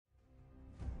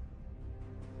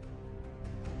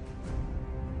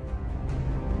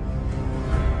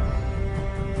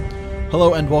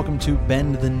Hello and welcome to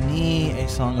Bend the Knee, a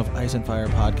Song of Ice and Fire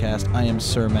podcast. I am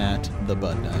Sir Matt, the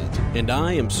Bud Knight. And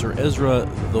I am Sir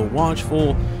Ezra, the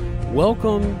Watchful.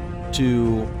 Welcome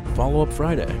to Follow Up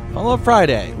Friday. Follow Up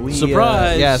Friday.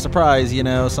 Surprise! Surprise. You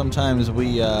know, sometimes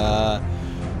we try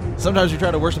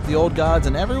to worship the old gods,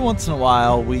 and every once in a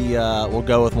while we'll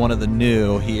go with one of the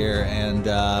new here. And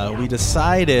we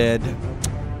decided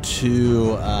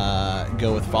to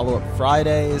go with Follow Up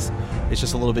Fridays. It's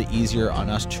just a little bit easier on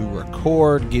us to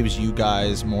record, gives you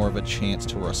guys more of a chance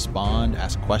to respond,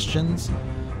 ask questions,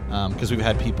 because we've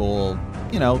had people,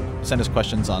 send us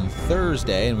questions on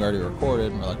Thursday, and we already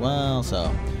recorded, and we're like, well, so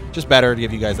just better to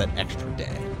give you guys that extra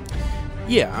day.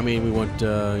 Yeah, I mean, we want,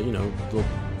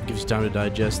 gives you time to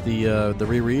digest the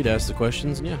reread, ask the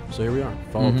questions, and so here we are,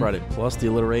 Follow Up Friday, plus the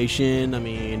alliteration. I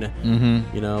mean,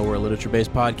 we're a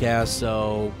literature-based podcast,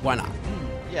 so why not?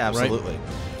 Yeah, absolutely. Right?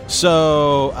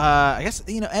 So, I guess,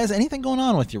 has anything going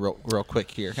on with you real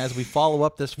quick here? As we follow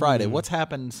up this Friday, what's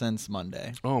happened since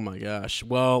Monday? Oh, my gosh.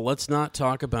 Well, let's not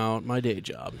talk about my day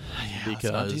job. Because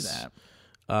let's not do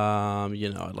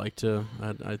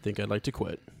that. I think I'd like to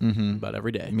quit about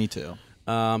every day. Me too.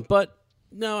 But,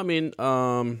 no, I mean,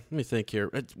 let me think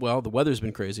here. Well, the weather's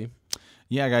been crazy.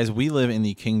 Yeah, guys, we live in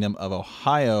the Kingdom of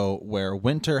Ohio where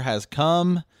winter has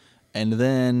come. And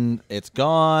then it's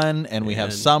gone, and we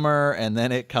have summer, and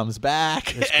then it comes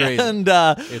back. It's crazy. And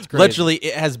it's crazy.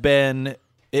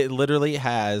 It literally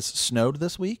has snowed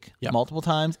this week multiple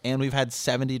times, and we've had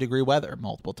 70-degree weather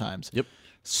multiple times. Yep.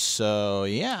 So,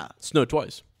 yeah. Snowed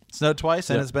twice.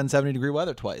 And it's been 70-degree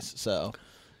weather twice. So,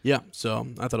 yeah. So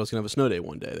I thought I was going to have a snow day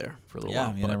one day there for a little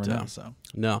while. Yeah, you never know. So.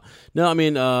 No, I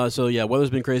mean, weather's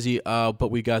been crazy,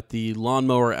 but we got the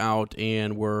lawnmower out,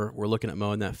 and we're looking at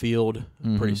mowing that field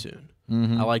pretty soon.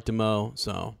 I like to mow,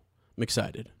 so I'm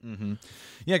excited.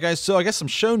 Yeah, guys, so I guess some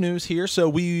show news here. So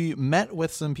we met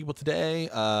with some people today.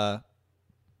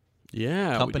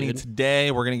 Company today.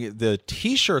 We're going to get the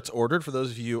T-shirts ordered for those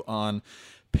of you on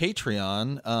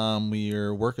Patreon. We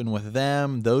are working with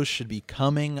them. Those should be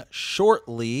coming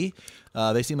shortly.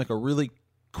 They seem like a really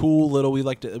cool little. I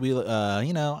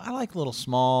like little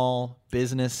small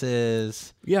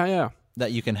businesses. Yeah.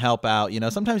 That you can help out.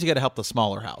 Sometimes you got to help the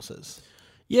smaller houses.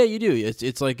 Yeah, you do.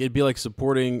 It's like it'd be like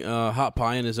supporting Hot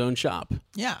Pie in his own shop.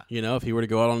 Yeah. If he were to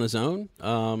go out on his own,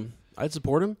 I'd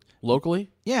support him locally.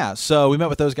 Yeah, so we met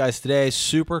with those guys today.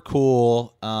 Super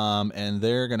cool, and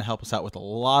they're going to help us out with a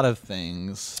lot of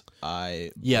things.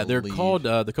 They're called.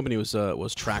 The company was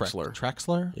Traxler.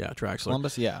 Traxler? Yeah, Traxler.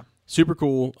 Columbus. Yeah. Super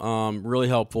cool. Really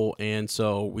helpful, and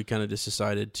so we kind of just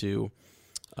decided to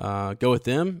go with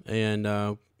them,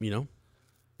 and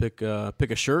pick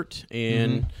a shirt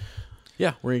and.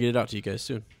 Yeah, we're gonna get it out to you guys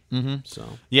soon. So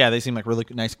yeah, they seem like really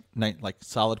nice, like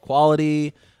solid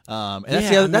quality. And that's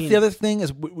the other thing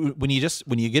is when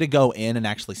you get to go in and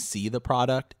actually see the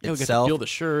product itself, we get to feel the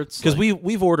shirts because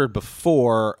we've ordered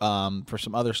before for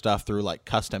some other stuff through like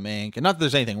Custom Ink, and not that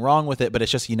there's anything wrong with it, but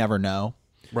it's just you never know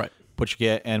right what you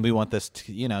get, and we want this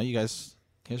to, you guys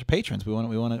are patrons. We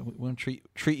want to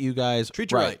treat you guys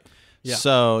right. Yeah.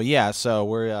 So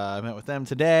we're met with them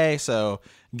today. So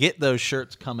get those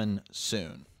shirts coming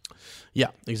soon. Yeah,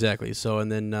 exactly. So and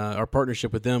then our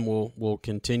partnership with them will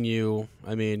continue.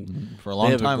 I mean, for a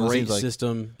long time, they have a great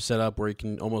system set up where you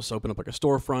can almost open up like a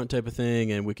storefront type of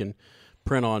thing, and we can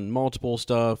print on multiple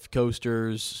stuff,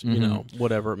 coasters,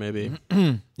 whatever it may be.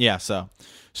 Yeah. So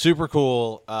super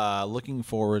cool. Looking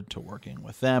forward to working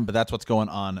with them. But that's what's going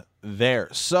on there.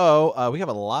 So we have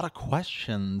a lot of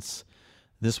questions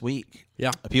this week.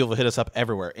 Yeah. People have hit us up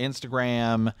everywhere.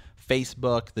 Instagram,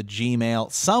 Facebook, the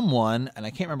Gmail. Someone, and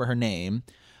I can't remember her name,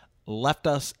 left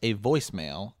us a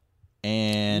voicemail,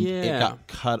 and it got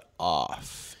cut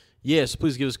off. Yes,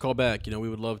 please give us a call back. We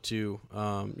would love to,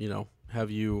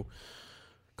 have you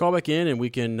call back in, and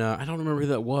we can, I don't remember who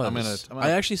that was.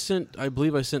 I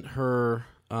believe I sent her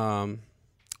a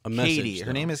message. Katie.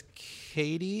 Her name is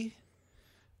Katie.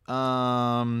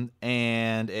 And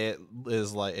it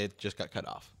is like it just got cut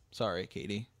off. Sorry,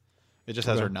 Katie. It just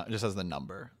has just has the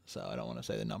number, so I don't want to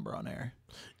say the number on air.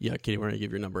 Yeah, Katie, we're gonna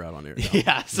give your number out on air. We're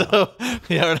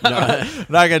not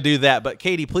gonna do that. But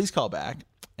Katie, please call back.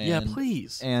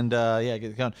 Please. And get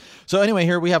it going. So anyway,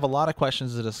 here we have a lot of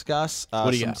questions to discuss.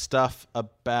 What do you got? Stuff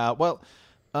about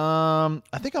I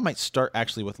think I might start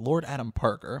actually with Lord Adam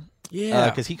Parker. Yeah,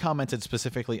 because he commented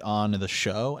specifically on the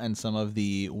show and some of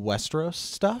the Westeros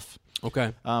stuff.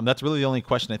 Okay, that's really the only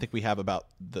question I think we have about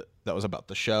that was about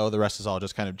the show. The rest is all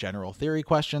just kind of general theory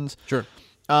questions. Sure.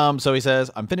 So he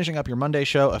says, I'm finishing up your Monday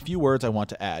show. A few words I want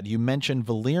to add. You mentioned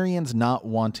Valyrians not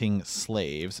wanting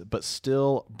slaves, but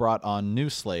still brought on new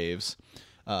slaves.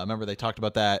 Remember they talked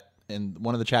about that in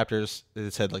one of the chapters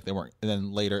it said like they weren't, and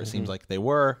then later it seems like they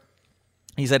were.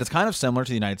 He said it's kind of similar to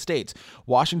the United States.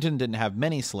 Washington didn't have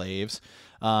many slaves,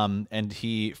 and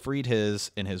he freed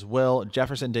his in his will.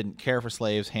 Jefferson didn't care for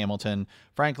slaves. Hamilton,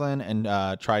 Franklin,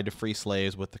 and tried to free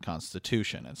slaves with the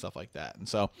Constitution and stuff like that. And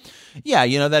so,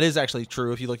 yeah, that is actually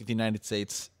true. If you look at the United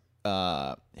States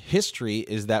history,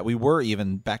 is that we were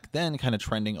even back then kind of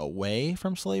trending away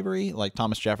from slavery. Like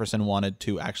Thomas Jefferson wanted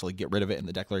to actually get rid of it in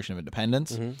the Declaration of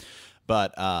Independence.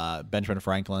 But Benjamin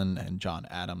Franklin and John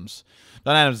Adams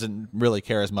didn't really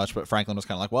care as much, but Franklin was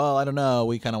kind of like, well, I don't know.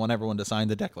 We kind of want everyone to sign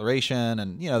the Declaration,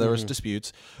 and there was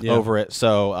disputes over it.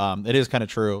 So it is kind of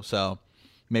true. So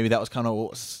maybe that was kind of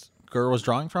what Gurr was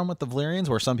drawing from with the Valyrians,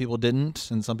 where some people didn't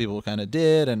and some people kind of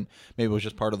did, and maybe it was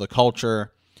just part of the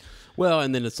culture. Well,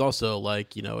 and then it's also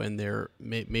like, in their,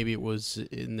 maybe it was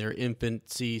in their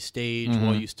infancy stage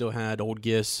while you still had Old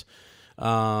Gis.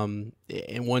 And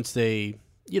once they,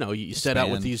 you set out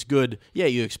with these good,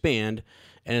 you expand,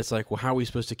 and it's like, well, how are we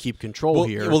supposed to keep control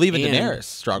here? Well, even Daenerys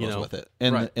struggles with it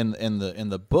in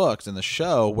the books, in the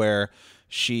show, where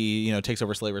she, takes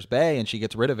over Slaver's Bay and she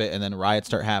gets rid of it, and then riots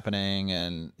start happening,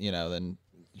 and then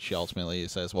she ultimately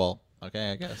says, well,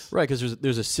 okay, I guess. Right, because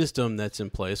there's a system that's in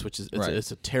place, which is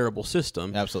it's a terrible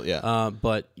system. Absolutely, yeah.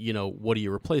 But what do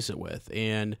you replace it with?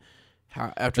 And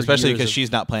especially because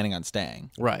she's not planning on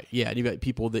staying. Right. Yeah. And you've got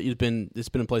people that it's been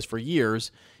in place for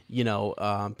years.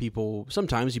 People,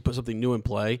 sometimes you put something new in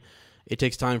play, it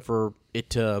takes time for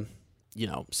it to,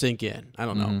 sink in. I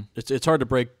don't know. It's hard to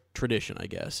break tradition, I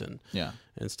guess, and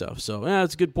stuff. So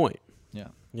that's a good point. Yeah.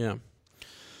 Yeah.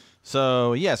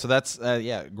 So that's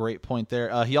great point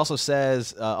there. He also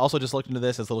says, also just looked into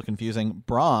this, it's a little confusing.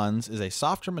 Bronze is a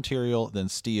softer material than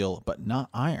steel, but not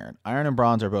iron. Iron and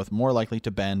bronze are both more likely to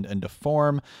bend and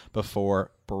deform before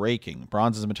breaking.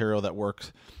 Bronze is a material that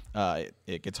works,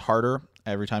 it gets harder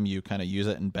every time you kind of use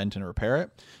it and bend and repair it.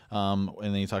 And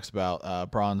then he talks about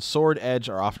bronze sword edge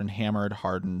are often hammered,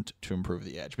 hardened to improve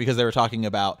the edge, because they were talking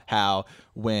about how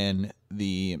when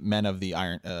the men of the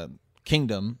Iron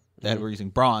Kingdom that were using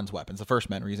bronze weapons. The first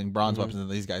men were using bronze weapons, and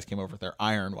these guys came over with their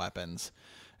iron weapons.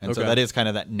 And so that is kind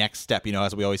of that next step,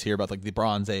 as we always hear about, like the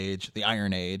Bronze Age, the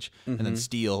Iron Age, and then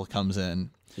steel comes in,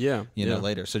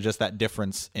 later. So just that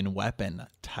difference in weapon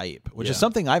type, which is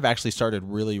something I've actually started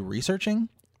really researching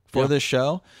for this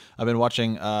show. I've been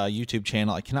watching a YouTube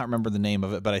channel. I cannot remember the name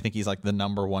of it, but I think he's like the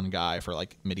 #1 guy for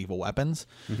like medieval weapons,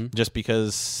 just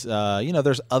because,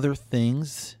 there's other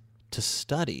things to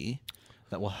study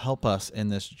that will help us in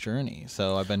this journey.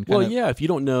 So I've been if you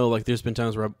don't know, like there's been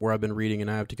times where I've been reading and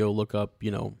I have to go look up,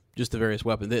 just the various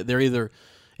weapons. They're either,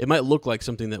 it might look like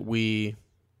something that we,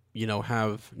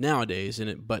 have nowadays in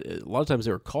it, but a lot of times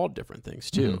they were called different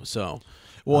things too. So,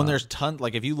 and there's tons,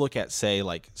 like if you look at, say,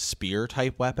 like spear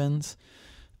type weapons,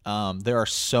 there are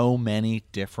so many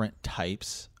different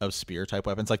types of spear type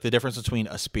weapons, like the difference between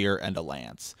a spear and a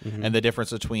lance, and the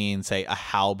difference between, say, a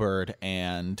halberd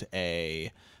and a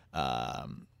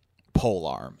pole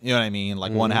arm. You know what I mean?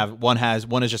 Like one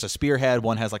is just a spearhead,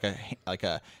 one has like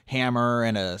a hammer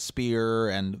and a spear,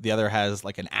 and the other has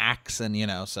like an axe, and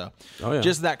so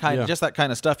just that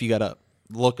kind of stuff you got to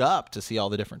look up to see all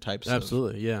the different types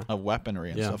of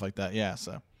weaponry and stuff like that.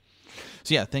 So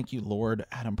thank you, Lord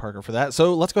Adam Parker, for that.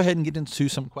 So let's go ahead and get into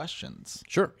some questions.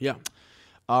 Sure. Yeah.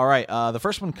 All right. The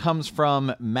first one comes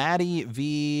from Maddie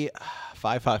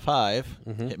V555.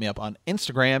 Hit me up on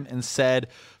Instagram and said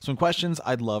some questions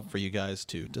I'd love for you guys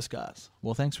to discuss.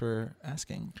 Well, thanks for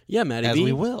asking. Yeah, Maddie V.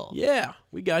 We will. Yeah,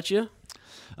 we got you.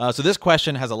 So this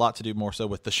question has a lot to do more so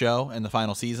with the show and the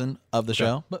final season of the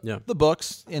show, but the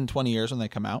books in 20 years when they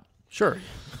come out. Sure.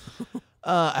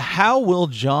 How will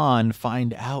Jon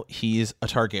find out he's a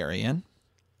Targaryen?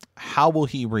 How will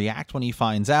he react when he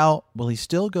finds out? Will he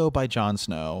still go by Jon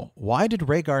Snow? Why did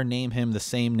Rhaegar name him the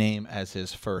same name as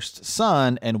his first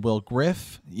son? And will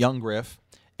young Griff,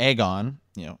 Aegon,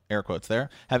 air quotes there,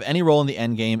 have any role in the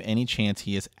endgame? Any chance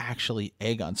he is actually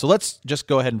Aegon? So let's just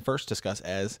go ahead and first discuss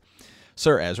as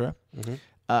Sir Ezra.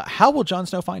 How will Jon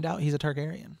Snow find out he's a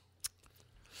Targaryen?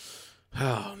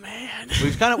 Oh man,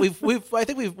 I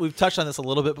think we've touched on this a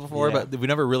little bit before, but we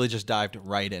never really just dived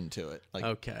right into it.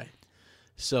 Okay.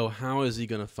 So how is he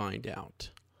going to find out?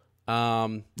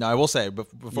 Now, I will say,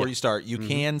 before you start, you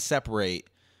can separate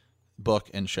book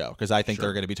and show, because I think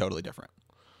they're going to be totally different.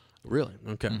 Really?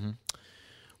 Okay.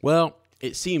 Well,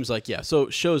 it seems like, so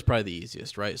show is probably the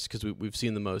easiest, right? Because we've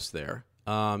seen the most there.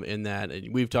 In that,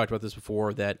 and we've talked about this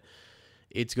before, that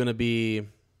it's going to be,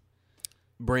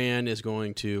 Bran is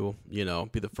going to,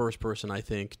 be the first person, I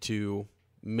think, to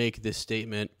make this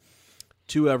statement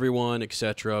to everyone,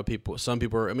 etc. Some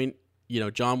people are,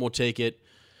 Jon will take it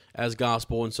as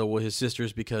gospel, and so will his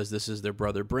sisters because this is their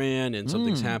brother Bran, and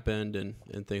something's happened,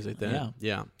 and things like that.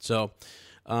 Yeah. So,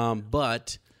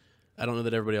 but I don't know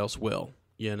that everybody else will,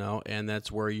 and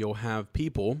that's where you'll have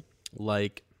people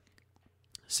like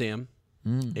Sam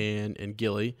and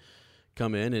Gilly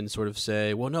come in and sort of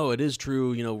say, well, no, it is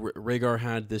true. Rhaegar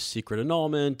had this secret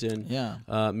annulment and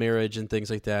marriage and things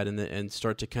like that, and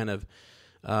start to kind of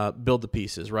build the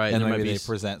pieces, right? And maybe they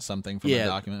present something from the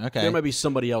document. Okay, there might be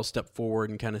somebody else step forward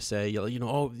and kind of say,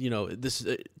 this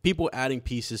people adding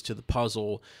pieces to the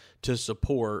puzzle to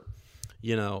support,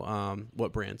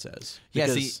 what Bran says.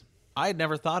 Because, see, I had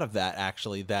never thought of that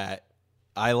actually. That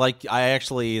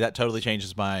that totally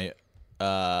changes my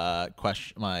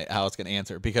question, how it's going to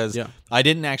answer, because I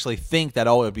didn't actually think that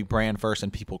it would be Bran first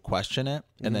and people question it,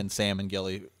 and then Sam and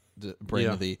Gilly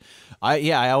bring the.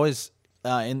 I always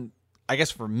I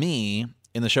guess for me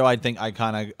in the show, I'm going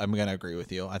to agree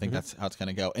with you. I think that's how it's going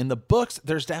to go. In the books,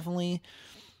 there's definitely.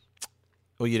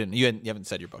 Well, you haven't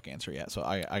said your book answer yet, so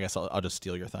I guess I'll just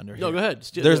steal your thunder. No, here. Go ahead.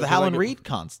 There's the Howland Reed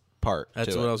part.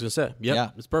 That's what I was going to say. Yep, yeah,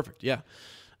 it's perfect. Yeah,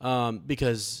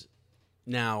 because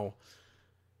now,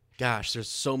 gosh, there's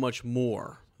so much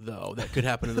more though that could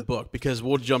happen in the book, because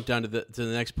we'll jump down to the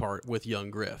next part with young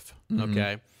Griff.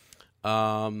 Okay.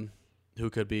 Who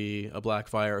could be a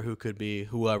Blackfire, who could be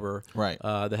whoever, right?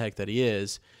 The heck that he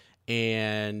is,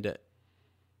 and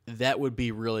that would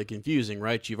be really confusing,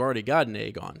 right? You've already got an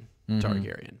Aegon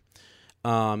Targaryen,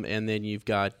 and then you've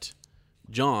got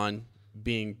Jon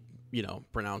being,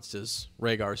 pronounced as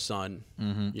Rhaegar's son,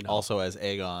 also as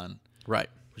Aegon, right?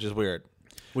 Which is weird.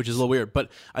 Which is a little weird,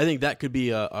 but I think that could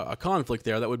be a conflict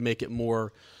there that would make it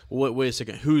more. Wait a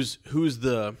second, who's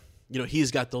the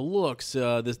he's got the looks.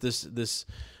 This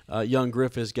young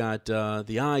Griff has got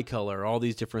the eye color, all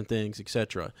these different things,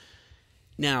 etc.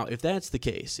 Now, if that's the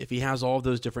case, if he has all of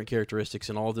those different characteristics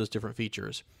and all of those different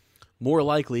features, more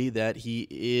likely that he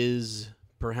is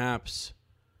perhaps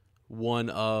one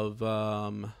of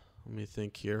let me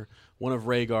think here, one of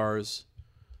Rhaegar's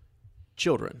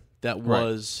children that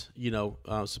was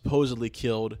supposedly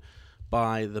killed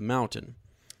by the Mountain.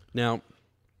 Now,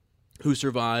 who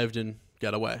survived and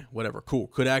got away, whatever, cool,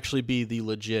 could actually be the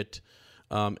legit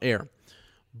heir.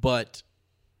 But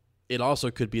it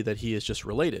also could be that he is just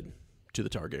related to the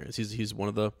Targaryens. He's one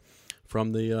of the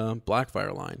from the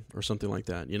Blackfire line or something like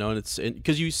that, and it's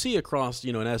because you see across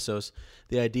in Essos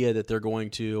the idea that they're going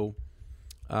to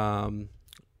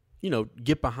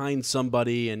get behind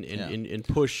somebody and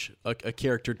push a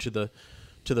character to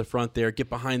the front there. Get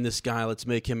behind this guy. Let's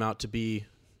make him out to be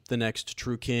the next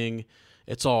true king.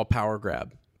 It's all power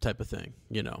grab type of thing,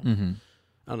 I don't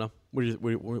know. What are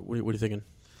you thinking?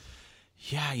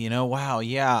 Yeah, wow.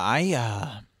 Yeah,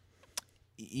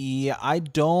 I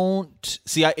don't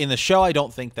see. In the show, I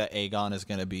don't think that Aegon is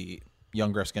going to be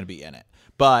young Griff's going to be in it,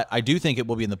 but I do think it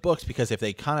will be in the books, because if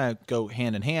they kind of go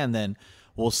hand in hand, then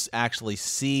we'll actually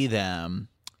see them,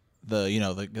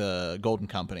 the Golden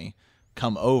Company,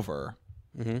 come over.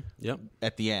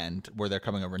 At the end, where they're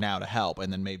coming over now to help,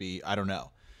 and then maybe I don't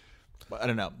know.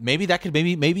 Maybe that could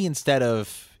maybe instead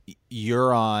of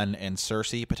Euron and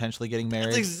Cersei potentially getting married.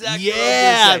 That's exactly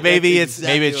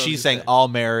maybe she's saying I'll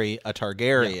marry a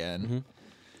Targaryen,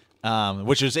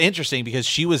 which is interesting because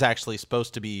she was actually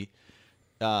supposed to be.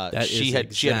 She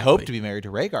had hoped to be married to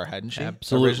Rhaegar, hadn't she?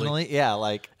 Absolutely. Originally,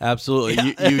 yeah, absolutely.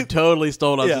 Yeah. You totally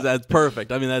stole it. Yeah. That's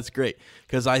perfect. I mean, that's great,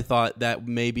 because I thought that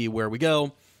may be where we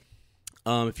go.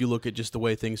 If you look at just the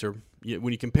way things are,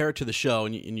 when you compare it to the show,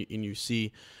 and you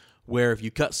see where if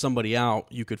you cut somebody out,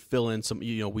 you could fill in some.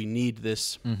 We need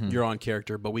this Euron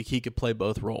character, but he could play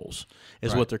both roles.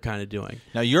 Is what they're kind of doing.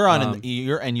 Now Euron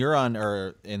Euron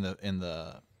are in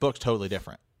the books totally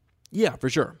different. Yeah, for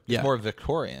sure. It's more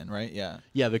Victorian, right? Yeah.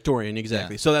 Yeah, Victorian,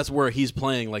 exactly. Yeah. So that's where he's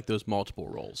playing like those multiple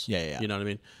roles. Yeah. You know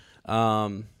what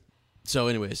I mean? So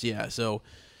anyways, yeah. So,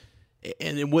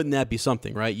 and wouldn't that be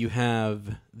something, right? You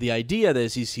have the idea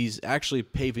that he's actually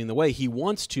paving the way. He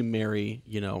wants to marry,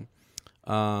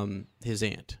 his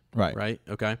aunt. Right. Right?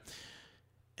 Okay.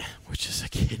 Which is,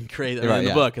 again, crazy. In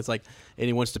the book, it's like, and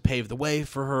he wants to pave the way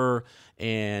for her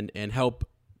and help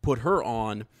put her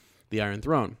on the Iron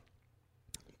Throne.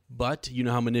 But you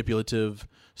know how manipulative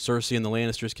Cersei and the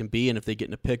Lannisters can be, and if they get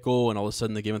in a pickle and all of a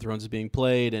sudden the Game of Thrones is being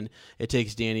played, and it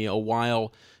takes Dany a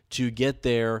while to get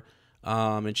there,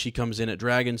 and she comes in at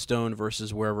Dragonstone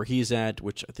versus wherever he's at,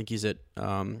 which I think he's at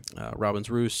Robin's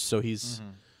Roost, so he's...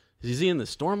 Is he in the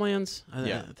Stormlands?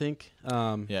 I think.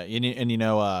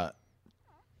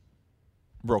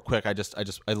 Real quick, I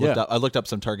looked up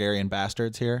some Targaryen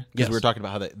bastards here, because we were talking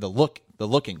about how the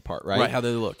looking part, right? Right, how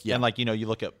they look. Yeah, and you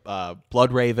look at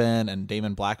Bloodraven and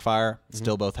Daemon Blackfire,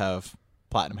 still both have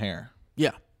platinum hair.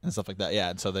 Yeah. And stuff like that.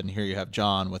 Yeah. And so then here you have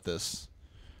Jon with this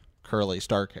curly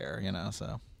Stark hair,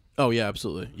 so. Oh, yeah,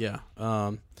 absolutely. Yeah.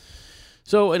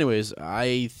 So anyways,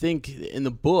 I think in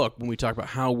the book, when we talk about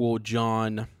how will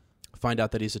Jon find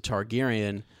out that he's a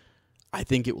Targaryen, I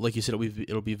think it, like you said,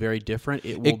 it'll be very different.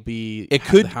 It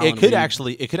could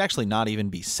actually not even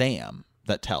be Sam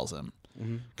that tells him,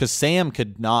 because Sam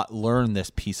could not learn this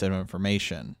piece of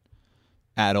information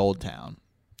at Old Town.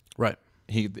 Right.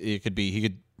 He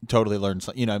could totally learn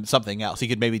something else. He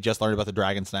could maybe just learn about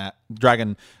the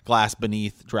dragon glass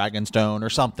beneath Dragonstone or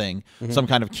something, some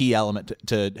kind of key element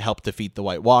to help defeat the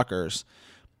White Walkers.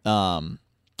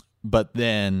 But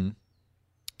then.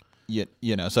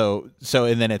 So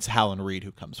and then it's Howland Reed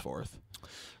who comes forth.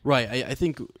 Right. I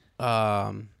think,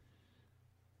 yeah,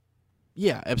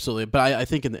 absolutely. But I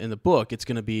think in the book, it's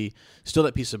going to be still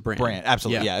that piece of Bran. Bran,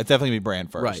 absolutely. Yeah, it's definitely going to be Bran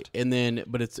first. Right. And then,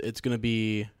 but it's going to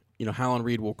be, Howland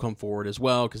Reed will come forward as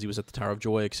well because he was at the Tower of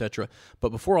Joy, etc. But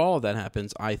before all of that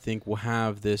happens, I think we'll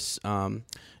have this Aegon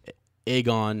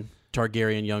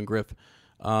Targaryen young Griff,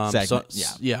 segment,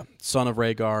 son of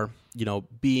Rhaegar,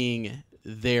 being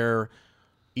there.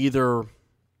 Either,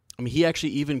 he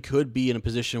actually even could be in a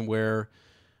position where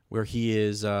he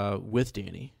is with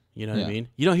Dany. You know what I mean?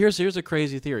 Here's a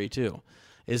crazy theory too,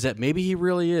 is that maybe he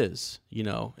really is,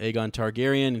 Aegon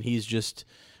Targaryen, and he's just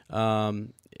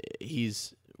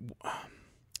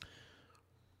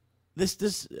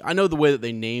this. I know the way that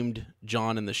they named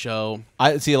Jon in the show.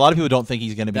 I see. A lot of people don't think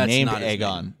he's going to be named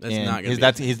Aegon. That's not going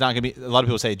to be. He's not going to be. A lot of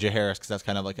people say Jaehaerys because that's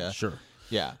kind of like a sure.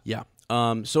 Yeah. Yeah.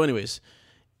 So, anyways.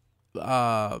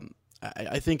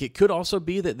 I think it could also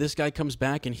be that this guy comes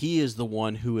back and he is the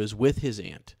one who is with his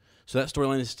aunt. So that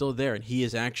storyline is still there, and he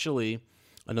is actually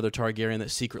another Targaryen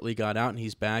that secretly got out, and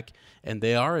he's back, and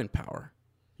they are in power,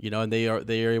 and they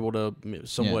are able to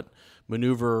somewhat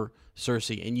maneuver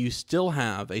Cersei, and you still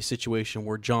have a situation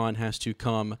where Jon has to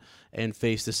come and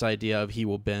face this idea of he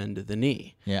will bend the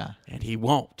knee, and he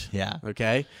won't,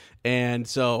 okay, and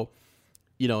so.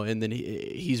 And then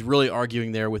he's really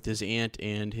arguing there with his aunt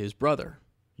and his brother,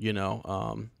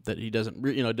 that he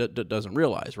doesn't, doesn't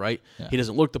realize, right? Yeah. He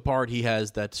doesn't look the part. He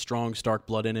has that strong Stark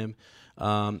blood in him.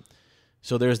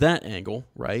 So there's that angle,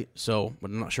 right? So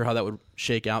but I'm not sure how that would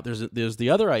shake out. There's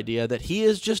the other idea that he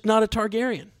is just not a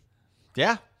Targaryen.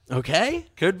 Yeah. Okay?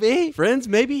 Could be. Friends,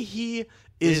 maybe he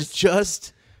is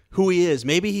just who he is.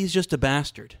 Maybe he's just a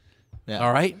bastard. Yeah.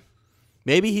 All right?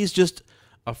 Maybe he's just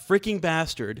a freaking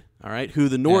bastard, all right, who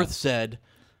the North said,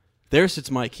 there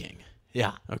sits my king.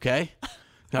 Yeah. Okay?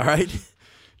 All right?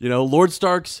 Lord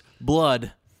Stark's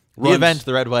blood runs he avenged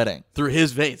the Red Wedding through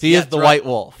his veins. He is the White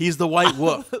Wolf. He's the White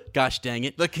Wolf. Gosh dang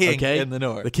it. The king in the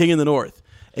North. The king in the North.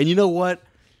 And you know what?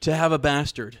 To have a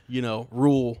bastard,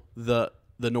 rule the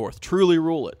North, truly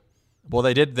rule it. Well,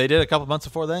 they did a couple months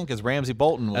before then because Ramsay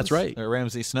Bolton was. That's right. Or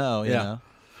Ramsay Snow, you know.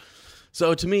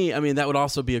 So to me, that would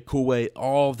also be a cool way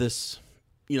all this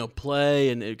play,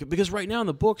 and because right now in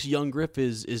the books, young Griff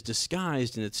is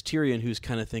disguised, and it's Tyrion who's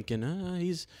kind of thinking,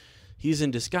 he's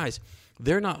in disguise.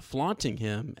 They're not flaunting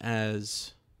him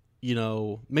as,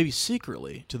 maybe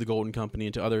secretly to the Golden Company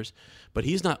and to others, but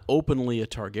he's not openly a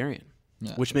Targaryen,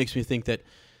 which makes me think that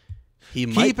he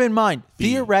might. Keep in mind,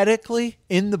 theoretically,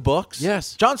 in the books,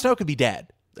 yes, Jon Snow could be dead.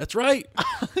 That's right.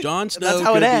 Jon Snow. That's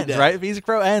how it ends, right? If he's a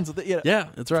Crow ends with it, Yeah,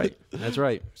 that's right. That's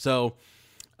right. So.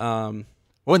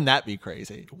 Wouldn't that be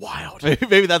crazy? Wild.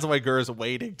 Maybe that's why Gurr's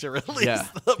waiting to release them.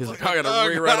 He's like, I gotta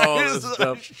rewrite all this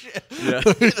stuff. Yeah.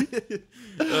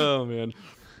 Oh man.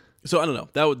 So I don't know.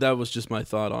 That was just my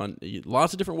thought on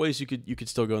lots of different ways you could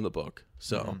still go in the book.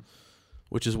 So,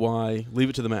 which is why leave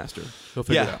it to the master. He'll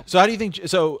figure it out. So how do you think?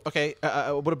 So okay.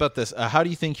 What about this? How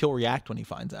do you think he'll react when he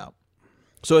finds out?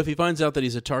 So if he finds out that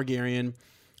he's a Targaryen,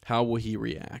 how will he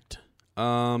react?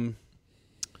 I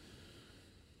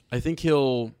think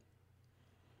he'll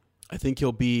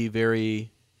be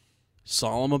very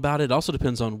solemn about it. It also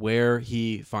depends on where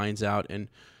he finds out and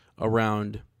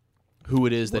around who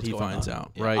it is that he finds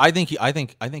out, right? I think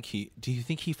he. Do you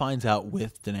think he finds out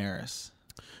with Daenerys?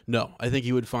 No, I think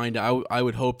he would find out. I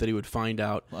would hope that he would find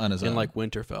out in like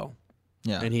Winterfell.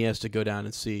 Yeah, and he has to go down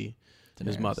and see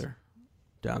his mother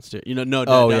downstairs. Down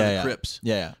the crypts.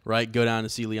 Yeah, right. Go down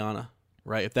and see Lyanna.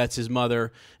 Right, if that's his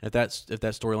mother, if that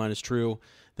storyline is true,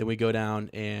 then we go down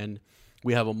and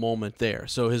we have a moment there.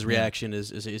 So his reaction is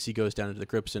he goes down into the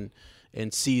crypts and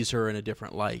sees her in a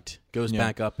different light, goes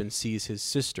back up and sees his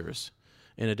sisters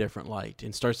in a different light,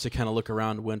 and starts to kind of look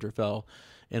around Winterfell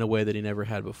in a way that he never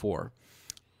had before.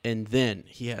 And then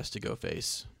he has to go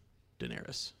face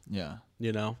Daenerys. Yeah.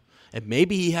 And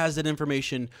maybe he has that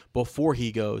information before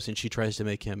he goes and she tries to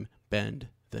make him bend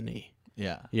the knee.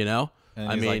 Yeah.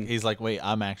 And he's like, wait,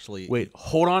 I'm actually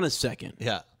hold on a second.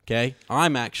 Yeah. Okay,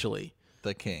 I'm actually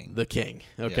the king. The king.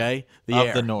 Okay, the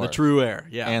heir, the North, the true heir.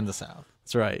 Yeah, and the South.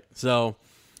 That's right. So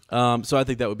I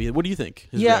think that would be. What do you think?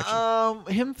 His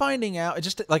reaction? Him finding out. It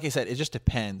just like I said, it just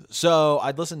depends. So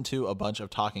I'd listened to a bunch of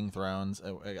Talking Thrones.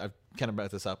 I've kind of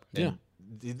brought this up. Yeah.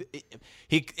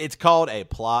 It's called a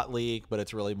plot leak, but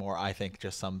it's really more, I think,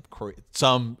 just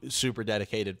some super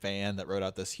dedicated fan that wrote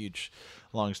out this huge,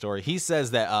 long story. He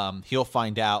says that he'll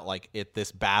find out like at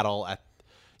this battle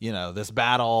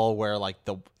where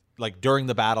during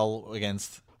the battle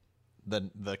against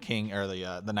the king or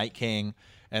the Night King,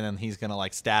 and then he's gonna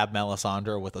like stab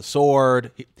Melisandre with a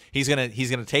sword. He's gonna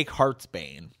take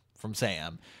Heartsbane from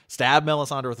Sam, stab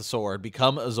Melisandre with a sword,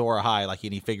 become Azor Ahai,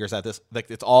 and he figures out this, like,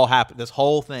 it's all happened. This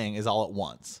whole thing is all at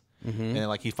once, and then,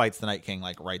 like, he fights the Night King,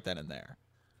 like, right then and there.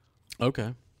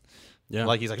 Okay, yeah.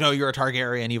 Like, he's like, no, you're a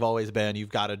Targaryen. You've always been.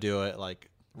 You've got to do it. Like,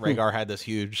 Rhaegar had this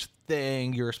huge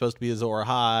thing. You were supposed to be Azor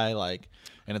Ahai, like,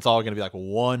 and it's all going to be like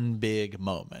one big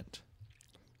moment.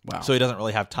 Wow. So he doesn't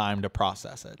really have time to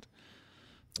process it.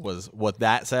 Was what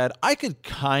that said. I could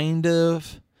kind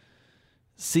of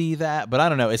see that, but I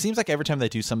don't know. It seems like every time they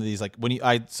do some of these, like we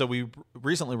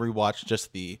recently rewatched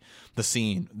just the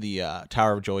scene, the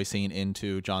Tower of Joy scene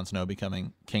into Jon Snow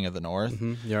becoming King of the North.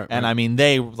 Yeah, and right. I mean,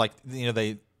 they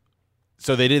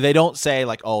don't say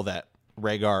like, oh, that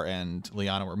Rhaegar and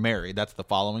Lyanna were married. That's the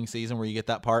following season where you get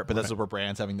that part, but this is where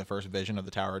Bran's having the first vision of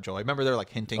the Tower of Joy. Remember, they're like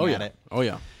hinting at it. Oh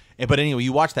yeah. But anyway,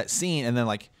 you watch that scene, and then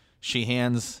like she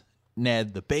hands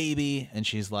Ned the baby, and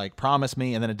she's like, promise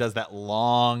me, and then it does that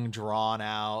long drawn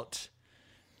out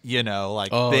thing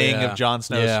of Jon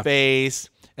Snow's face.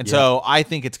 And so I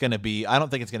think it's going to be, I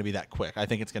don't think it's going to be that quick. I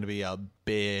think it's going to be a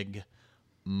big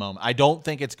moment. I don't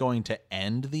think it's going to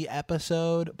end the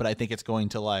episode, but I think it's going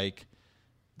to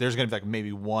there's going to be like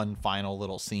maybe one final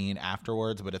little scene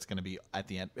afterwards, but it's going to be at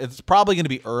the end. It's probably going to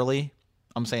be early.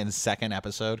 I'm saying the second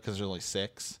episode because there's only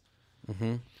 6.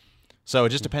 So it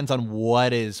just depends on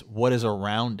what is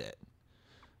around it.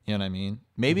 You know what I mean?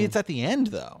 Maybe it's at the end,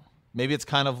 though. Maybe it's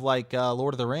kind of like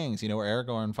Lord of the Rings, where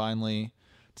Aragorn finally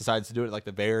decides to do it at like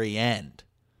the very end.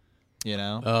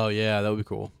 Oh, yeah, that would be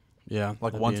cool. Yeah.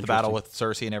 Like once the battle with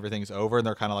Cersei and everything's over, and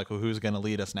they're kind of like, well, who's going to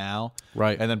lead us now?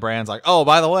 Right. And then Bran's like, oh,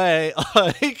 by the way.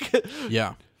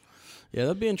 Yeah. Yeah,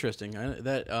 that'd be interesting.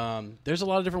 There's a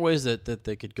lot of different ways that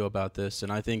they could go about this,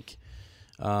 and I think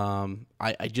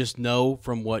I just know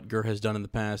from what Gur has done in the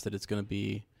past that it's going to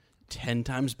be 10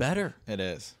 times better. It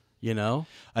is. I know.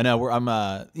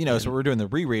 So we're doing the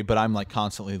reread, but I'm like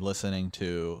constantly listening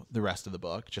to the rest of the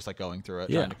book, just like going through it,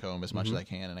 trying to comb as much as I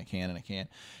can,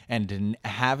 and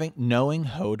knowing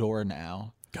Hodor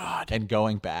now, God, and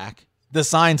going back, the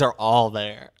signs are all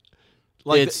there.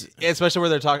 Like, especially where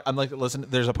they're talking. I'm like, listen.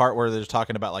 There's a part where they're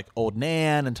talking about like old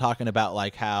Nan and talking about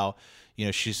like how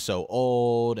she's so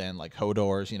old, and like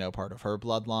Hodor's part of her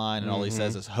bloodline, and all he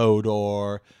says is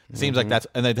Hodor. It seems like that's,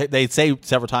 and they say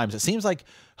several times. It seems like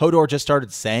Hodor just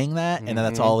started saying that, and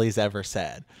that's all he's ever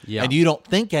said. Yeah, and you don't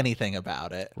think anything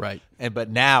about it, right? But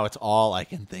now it's all I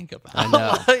can think about.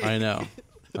 I know.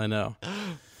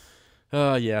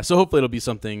 Yeah. So hopefully it'll be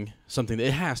something that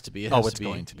it has to be. It's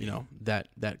going to be.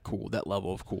 That cool, that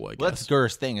level of cool. I guess. Well, that's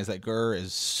Gur's thing, is that Gur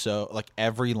is so like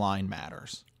every line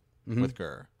matters with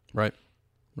Gur. Right.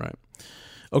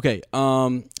 Okay.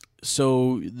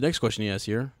 So the next question he has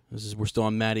here, we're still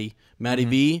on Maddie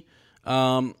V.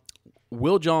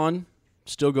 Will Jon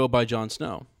still go by Jon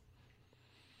Snow?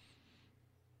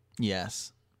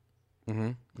 Yes.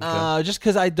 Okay. Just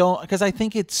because I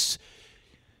think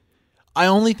I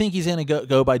only think he's gonna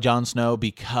go by Jon Snow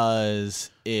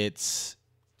because it's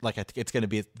like it's gonna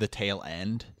be at the tail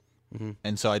end,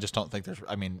 and so I just don't think there's.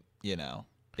 I mean,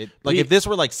 if this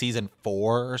were like season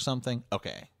 4 or something,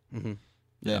 okay,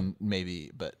 then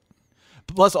maybe. But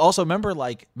plus, also remember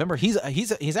he's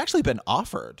actually been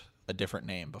offered a different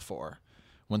name before.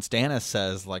 When Stannis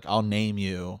says like, "I'll name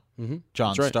you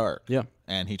Jon Stark,"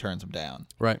 and he turns him down,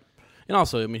 right? And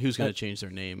also, I mean, who's going to change their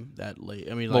name that late?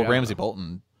 I mean, Ramsay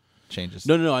Bolton changes.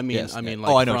 No. I mean, yes,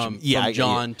 like from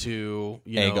Jon to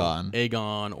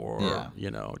Aegon or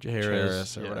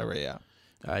Jaehaerys or whatever. Yeah,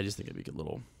 I just think it'd be a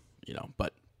little,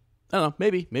 but I don't know.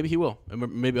 Maybe he will.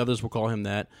 Maybe others will call him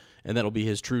that, and that'll be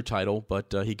his true title.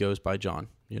 But he goes by Jon.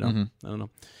 I don't know.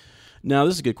 Now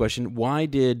this is a good question. Why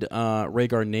did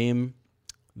Rhaegar name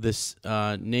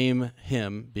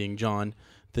him being Jon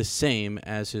the same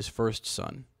as his first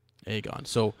son Aegon?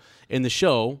 So in the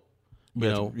show,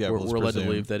 we're led to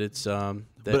believe that it's.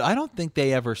 But I don't think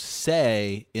they ever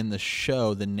say in the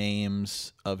show the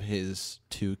names of his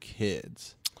 2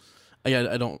 kids. Yeah,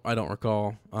 I don't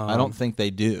recall. I don't think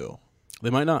they do. They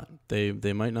might not. They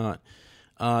might not.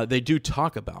 They do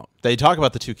talk about. They talk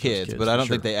about the two kids, but I don't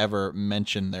sure. think they ever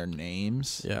mention their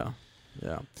names. Yeah.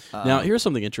 Now here's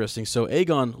something interesting. So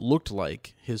Aegon looked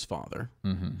like his father.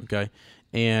 Mm-hmm. Okay,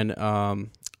 and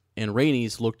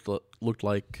Rhaenys looked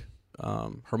like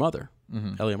her mother,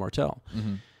 Elia Martell.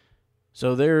 Mm-hmm.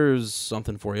 So there's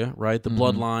something for you, right? The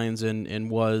bloodlines and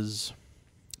was,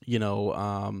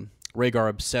 Rhaegar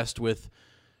obsessed with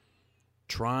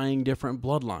trying different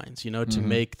bloodlines, to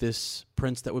make this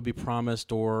prince that would be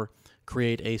promised or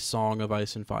create a song of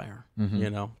ice and fire,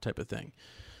 type of thing.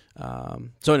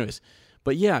 So anyways,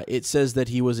 but yeah, it says that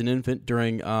he was an infant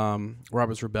during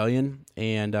Robert's Rebellion,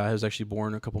 and he was actually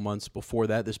born a couple months before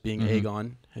that, this being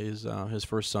Aegon, his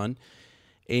first son,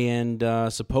 and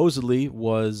supposedly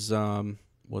was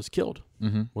killed.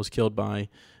 Was killed by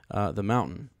the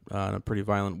Mountain in a pretty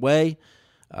violent way.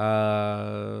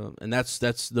 And that's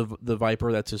the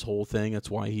Viper. That's his whole thing. That's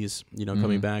why he's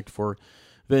coming back for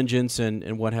vengeance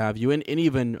and what have you. And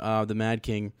even the Mad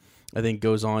King, I think,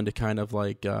 goes on to kind of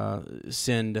like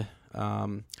send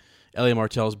Elia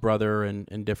Martell's brother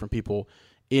and different people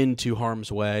into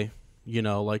harm's way.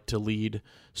 Like to lead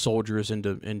soldiers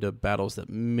into battles that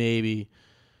maybe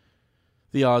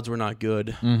the odds were not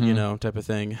good. Type of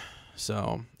thing.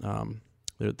 So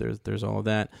there's all of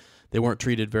that. They weren't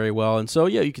treated very well, and so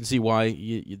you can see why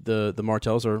the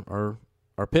Martells are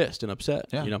pissed and upset.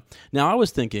 Yeah. Now I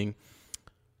was thinking,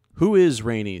 who is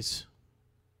Rhaenys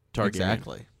Targaryen?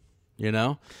 Exactly.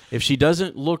 If she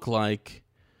doesn't look like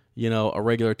a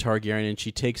regular Targaryen, and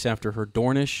she takes after her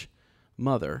Dornish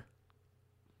mother,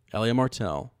 Elia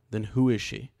Martell, then who is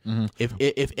she? If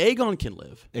Aegon can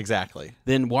live, exactly,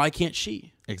 then why can't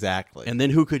she? Exactly. And then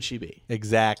who could she be?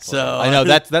 Exactly. So I know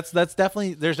that's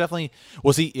definitely there's definitely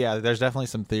there's definitely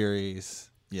some theories,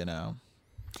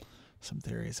 some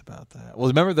theories about that. Well,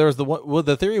 remember there was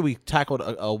the theory we tackled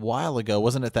a while ago,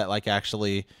 wasn't it, that like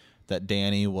actually that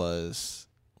Dany was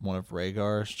one of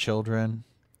Rhaegar's children?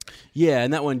 Yeah,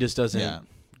 and that one just doesn't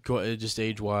go, just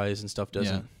age-wise and stuff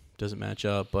doesn't match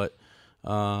up, but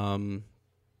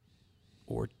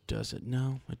or does it?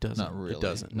 No, it doesn't. Not really. It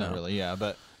doesn't. Not no. really. Yeah,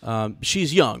 but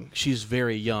she's young. She's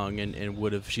very young, and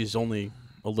would have. She's only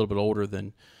a little bit older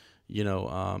than,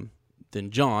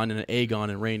 than Jon, and Aegon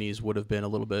and Rhaenys would have been a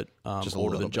little bit just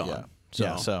older than Jon.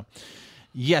 Yeah.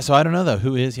 So I don't know though.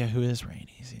 Who is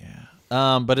Rhaenys?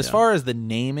 Yeah. But as far as the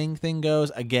naming thing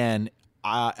goes, again,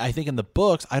 I think in the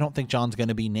books, I don't think Jon's going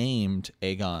to be named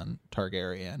Aegon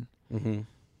Targaryen. Mm-hmm.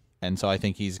 And so I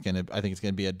think it's gonna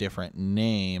be a different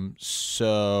name.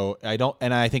 So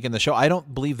I think in the show, I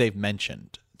don't believe they've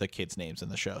mentioned the kids' names in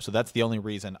the show. So that's the only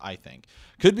reason I think.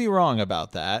 Could be wrong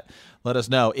about that. Let us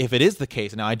know if it is the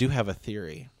case. Now I do have a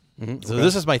theory. Mm-hmm. So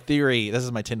this is my theory. This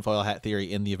is my tinfoil hat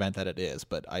theory in the event that it is,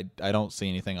 but I don't see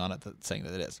anything on it that's saying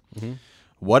that it is. Mm-hmm.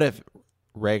 What if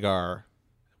Rhaegar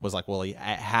was like, well, it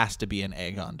has to be an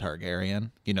Aegon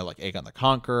Targaryen, like Aegon the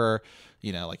Conqueror,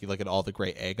 like you look at all the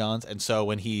great Aegons. And so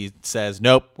when he says,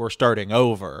 nope, we're starting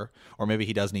over, or maybe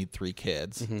he does need 3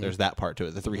 kids, there's that part to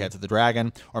it, the 3 heads of the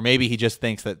dragon, or maybe he just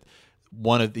thinks that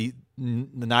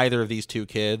neither of these 2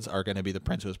 kids are going to be the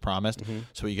prince who was promised.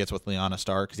 So he gets with Lyanna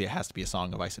Stark because it has to be a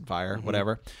Song of Ice and Fire,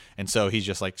 whatever. And so he's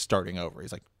just like starting over.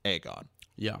 He's like, Aegon.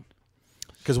 Yeah.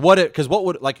 Because what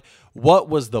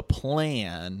was the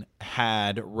plan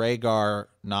had Rhaegar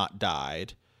not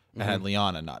died and had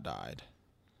Lyanna not died?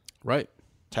 Right.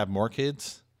 To have more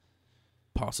kids?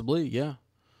 Possibly, yeah.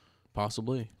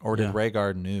 Possibly. Or did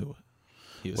Rhaegar knew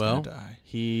he was going to die?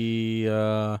 He,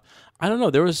 I don't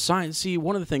know. There was science. See,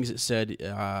 one of the things it said,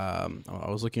 I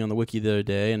was looking on the wiki the other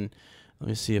day, and let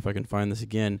me see if I can find this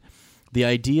again. The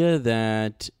idea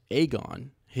that Aegon,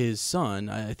 his son,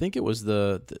 I think it was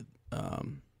the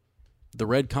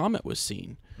Red Comet was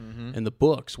seen in the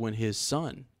books when his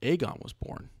son Aegon was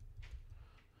born,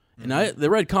 and the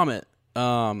Red Comet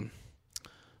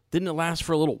didn't it last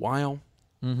for a little while?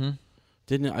 Mm-hmm.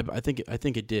 Didn't it? I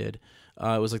think it did.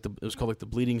 It was called like the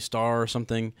Bleeding Star or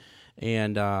something,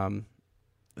 and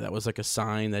that was like a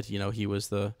sign that he was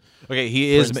the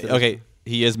He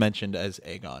is mentioned as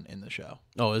Aegon in the show.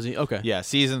 Oh, is he? Okay. Yeah,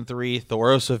 season 3,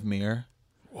 Thoros of Myr.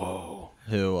 Whoa.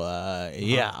 Who?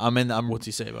 What's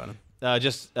he say about him? He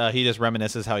just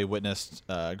reminisces how he witnessed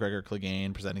Gregor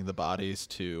Clegane presenting the bodies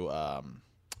to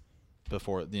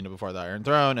before the Iron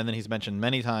Throne, and then he's mentioned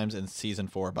many times in season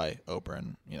 4 by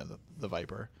Oberyn, the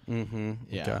Viper. Mm-hmm.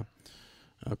 Yeah.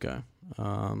 Okay.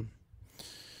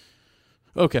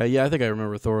 Okay. Yeah, I think I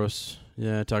remember Thoros.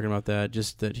 Yeah, talking about that.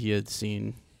 Just that he had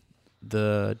seen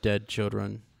the dead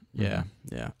children. Yeah,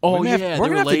 yeah. Oh, we're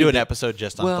gonna have to do an episode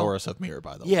just on Thoros of Myr,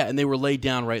 by the way. Yeah, and they were laid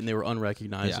down right, and they were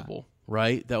unrecognizable.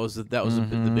 right? That was the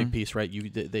big piece, right?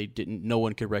 They didn't. No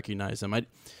one could recognize them.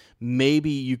 Maybe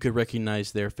you could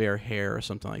recognize their fair hair or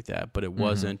something like that, but it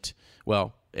wasn't.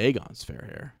 Well, Aegon's fair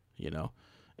hair,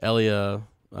 Elia,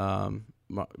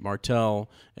 Martell,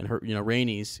 and her,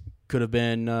 Rhaenys could have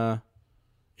been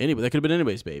anybody. That could have been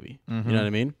anybody's baby. You know what I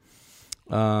mean?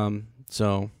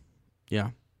 So,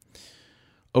 yeah.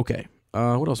 Okay.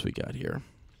 What else we got here?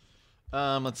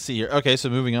 Let's see here. Okay, so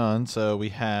moving on. So we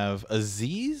have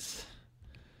Aziz.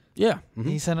 Yeah.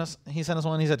 He sent us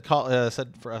one. He said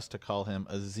said for us to call him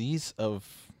Aziz of.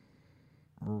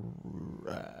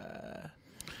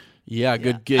 Yeah,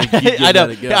 good. I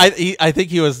know. I think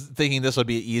he was thinking this would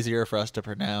be easier for us to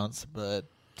pronounce, but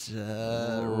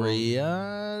Riyadh.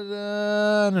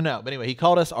 No. But anyway, he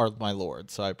called us my lord,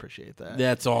 so I appreciate that.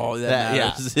 That's all.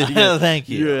 Yeah. Thank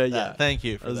you. Yeah. Thank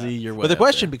you for that. But the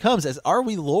question becomes: are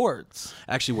we lords?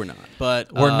 Actually, we're not.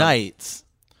 But we're knights.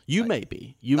 You may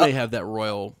be. You may have that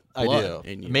royal blood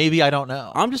in you. Maybe I don't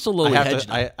know. I'm just a lowly hedge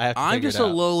knight. I'm just a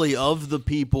lowly of the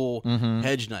people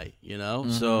hedge knight.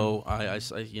 So I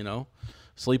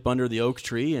sleep under the oak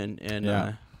tree and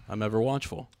I'm ever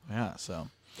watchful. Yeah. So,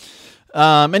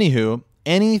 anywho,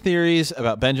 any theories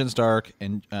about Benjen Stark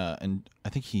and I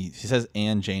think he says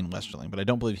and Jane Westerling, but I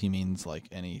don't believe he means like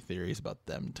any theories about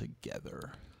them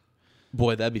together.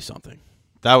 Boy, that'd be something.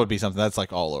 That would be something that's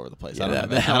like all over the place. Yeah, I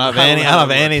don't have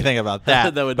anything about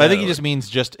that. But I think he just means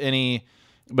just any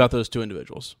about those two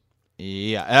individuals.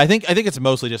 Yeah, and I think it's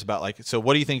mostly just about like, so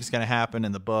what do you think is going to happen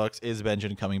in the books? Is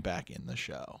Benjen coming back in the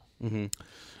show? Mm-hmm.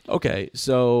 Okay,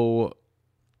 so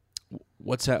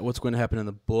what's going to happen in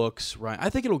the books? Right, I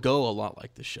think it'll go a lot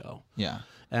like the show. Yeah,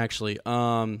 actually,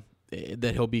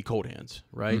 that he'll be Cold Hands,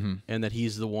 right, and that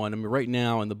he's the one. I mean, right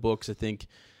now in the books, I think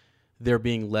they're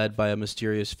being led by a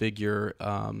mysterious figure,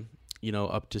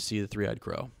 up to see the three-eyed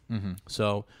crow. Mm-hmm.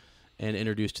 So, and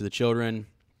introduced to the children,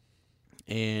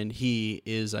 and he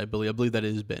is, I believe that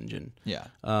is Benjen. Yeah.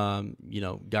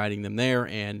 Guiding them there,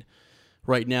 and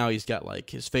right now he's got like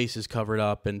his face is covered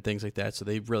up and things like that, so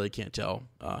they really can't tell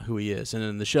who he is. And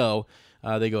in the show,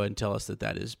 they go ahead and tell us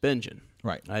that is Benjen.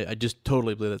 Right. I just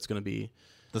totally believe that's going to be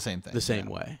the same thing. The same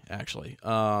way, actually.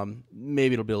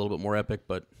 Maybe it'll be a little bit more epic,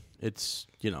 but it's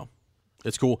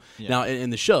it's cool. Yeah. Now,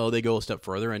 in the show, they go a step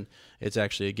further, and it's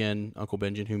actually, again, Uncle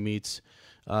Benjen who meets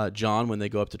Jon when they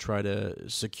go up to try to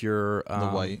secure the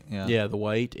White. Yeah, the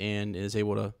White, and is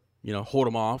able to, hold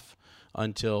them off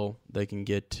until they can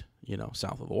get,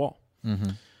 south of the Wall.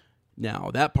 Mm-hmm. Now,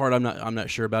 that part I'm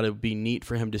not sure about. It would be neat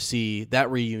for him to see.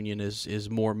 That reunion is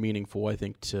more meaningful, I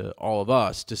think, to all of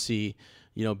us, to see,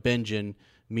 Benjen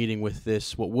meeting with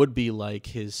this, what would be like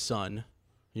his son,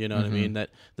 what I mean? That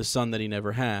the son that he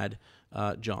never had,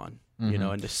 Jon,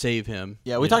 and to save him.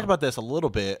 Yeah, we talked about this a little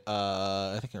bit,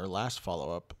 I think in our last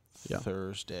follow-up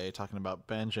Thursday, talking about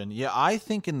Benjen. Yeah, I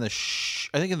think in the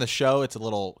show it's a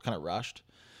little kind of rushed.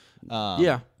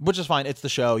 Which is fine. It's the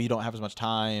show. You don't have as much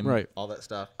time. Right. All that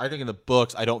stuff. I think in the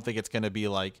books, I don't think it's going to be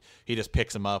like he just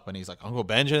picks him up and he's like, Uncle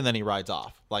Benjen, and then he rides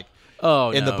off. Like,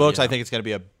 in the books, I think it's going to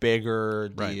be a bigger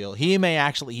deal. Right. He may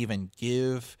actually even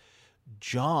give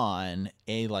Jon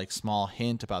a like small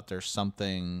hint about there's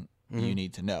something you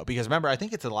need to know, because remember, I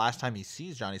think it's the last time he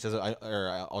sees Jon. He says,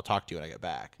 "I'll talk to you when I get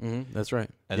back." Mm-hmm. That's right.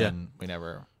 And then we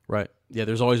never. Right. Yeah.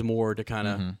 There's always more to kind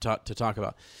of to talk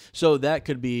about. So that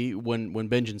could be when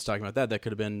Benjen's talking about that. That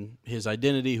could have been his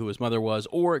identity, who his mother was,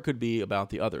 or it could be about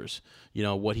the others.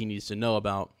 What he needs to know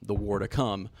about the war to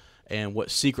come, and what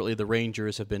secretly the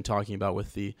Rangers have been talking about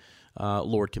with the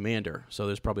Lord Commander. So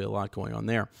there's probably a lot going on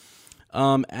there.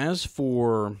 As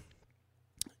for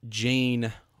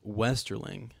Jane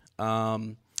Westerling,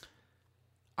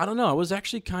 I don't know. I was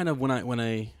actually kind of when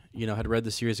I had read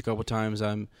the series a couple times,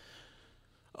 I'm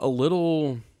a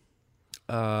little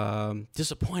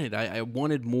disappointed. I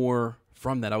wanted more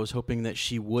from that. I was hoping that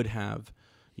she would have,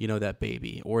 that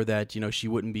baby, or that she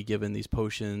wouldn't be given these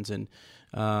potions, and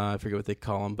I forget what they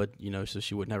call them, but so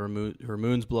she wouldn't have her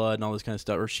moon's blood and all this kind of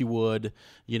stuff, or she would,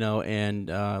 and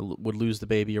would lose the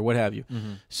baby or what have you.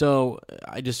 Mm-hmm. So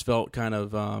I just felt kind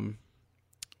of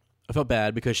I felt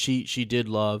bad, because she did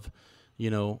love,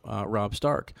 Robb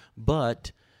Stark,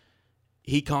 but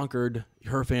he conquered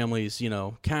her family's,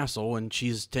 castle, and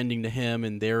she's tending to him,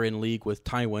 and they're in league with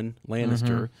Tywin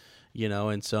Lannister,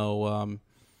 and so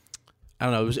I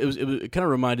don't know. It kind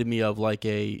of reminded me of like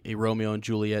a Romeo and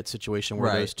Juliet situation,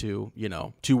 where those two,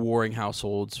 two warring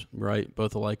households, right,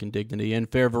 both alike in dignity, and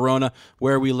fair Verona,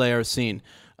 where we lay our scene.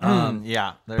 There's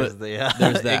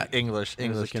that English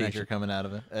teacher coming out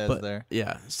of it there.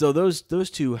 Yeah, so those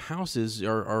two houses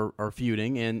are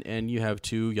feuding, and you have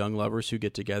two young lovers who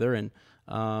get together, and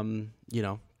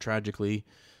tragically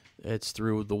It's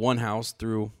through the one house,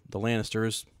 through the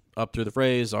Lannisters, up through the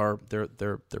Freys,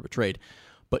 they're betrayed.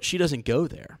 But she doesn't go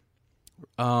there.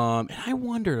 And I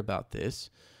wondered about this.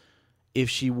 If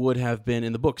she would have been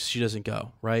in the books, she doesn't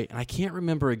go, right? And I can't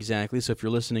remember exactly. So if you're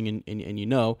listening and you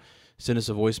know, send us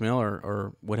a voicemail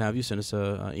or what have you. Send us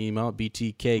an email at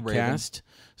BTKcast.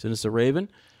 Send us a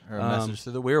raven. Or a message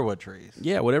to the Weirwood trees.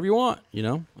 Yeah, whatever you want, you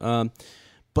know.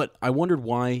 But I wondered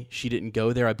why she didn't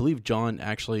go there. I believe Jon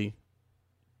actually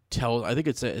I think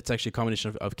it's actually a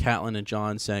combination of Catelyn and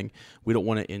Jon saying, we don't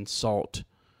want to insult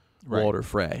Walder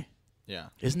Frey. Yeah.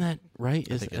 Isn't that right?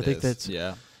 I think that's...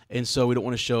 Yeah. And so we don't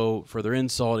want to show further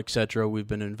insult, etc. We've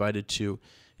been invited to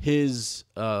his,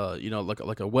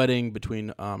 like a wedding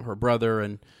between her brother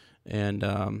and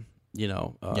Edmure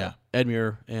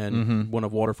and one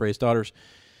of Walder Frey's daughters.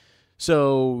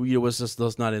 So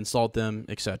let's not insult them,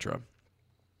 etc.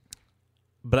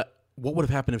 But what would have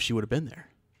happened if she would have been there?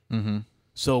 Mm-hmm.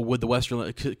 So would the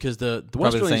Westerlings, because the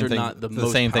Westerlings are not the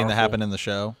most same thing that powerful. happened in the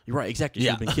show. You're right, exactly. She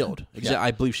would have been killed.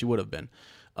 I believe she would have been.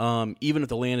 Even if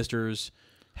the Lannisters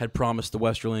had promised the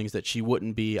Westerlings that she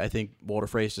wouldn't be, I think Walder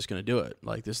Frey is just going to do it.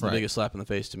 Like, this is the biggest slap in the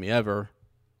face to me ever.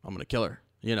 I'm going to kill her,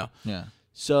 Yeah.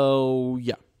 So,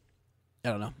 yeah. I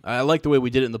don't know. I like the way we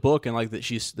did it in the book, and like that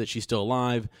she's still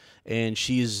alive, and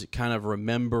she's kind of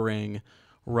remembering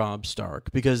Robb Stark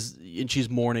and she's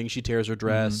mourning. She tears her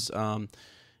dress.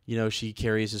 She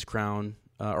carries his crown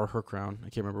or her crown. I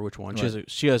can't remember which one. Right.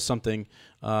 She has something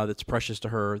that's precious to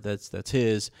her. That's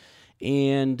his,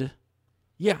 and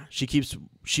yeah,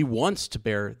 she wants to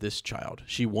bear this child.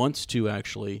 She wants to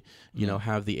actually,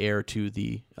 have the heir to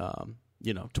the, to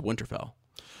Winterfell.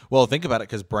 Well, think about it,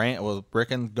 because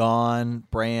Bricken's gone.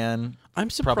 Bran. I'm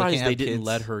surprised they didn't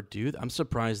let her do that. I'm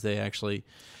surprised they actually.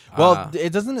 Well,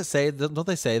 don't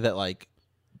they say that like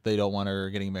they don't want her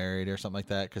getting married or something like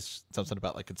that, because something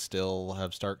about like could still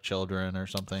have Stark children or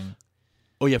something.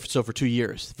 Oh yeah, so for 2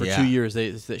 years, 2 years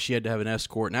she had to have an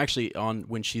escort, and actually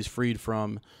when she's freed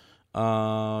from.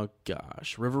 River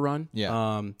Run.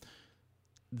 Yeah.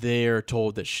 They're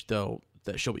told that she'll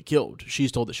be killed.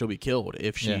 She's told that she'll be killed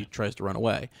if she tries to run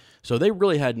away. So they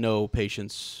really had no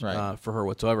patience for her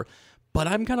whatsoever. But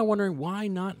I'm kind of wondering, why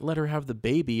not let her have the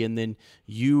baby, and then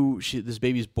this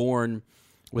baby's born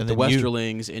with the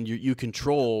Westerlings, and you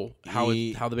control how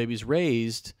the baby's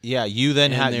raised. Yeah, you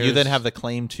then have the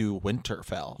claim to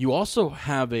Winterfell. You also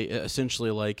have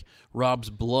essentially like Robb's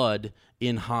blood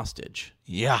in hostage.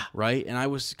 Yeah. Right? And I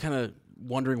was kind of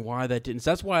wondering why that didn't. So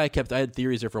that's why I had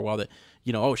theories there for a while that,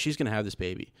 she's going to have this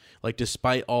baby. Like,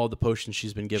 despite all the potions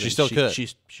she's been given. She still could. She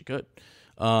could.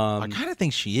 I kind of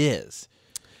think she is.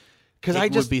 Because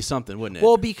it would be something, wouldn't it?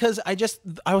 Well, because I've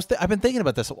been thinking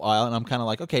about this a while, and I'm kind of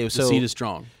like, okay, so. The seed is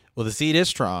strong. Well, the seed is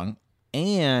strong.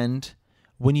 And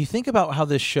when you think about how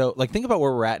this show, like, think about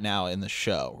where we're at now in the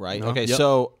show, right? Okay,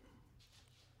 so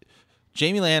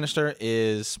Jaime Lannister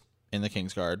is in the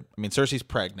Kingsguard. I mean, Cersei's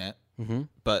pregnant,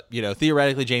 but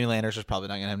theoretically, Jaime Lannister's probably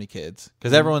not gonna have any kids,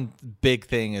 because everyone's big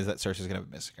thing is that Cersei's gonna have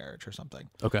a miscarriage or something.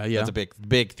 Okay, yeah, that's a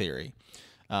big theory.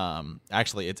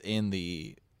 Actually, it's in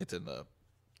the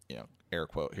air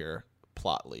quote here,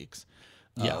 plot leaks.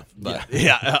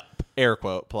 Air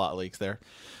quote plot leaks there.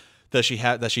 That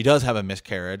she does have a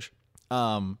miscarriage,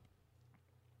 or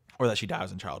that she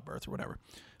dies in childbirth or whatever.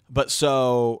 But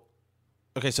so.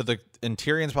 Okay, so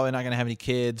Tyrion's probably not going to have any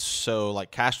kids, so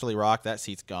like Casterly Rock, that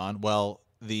seat's gone. Well,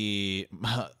 the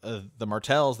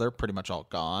Martells, they're pretty much all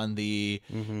gone. The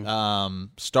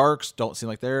Starks don't seem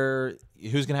like they're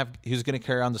who's going to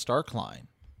carry on the Stark line.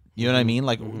 You know what I mean?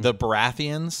 Like the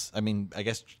Baratheons. I mean, I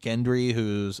guess Gendry,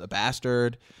 who's a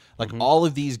bastard. Like all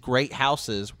of these great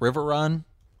houses, River Run.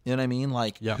 You know what I mean?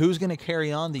 Like who's going to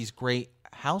carry on these great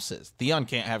houses? Theon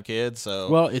can't have kids,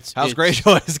 so House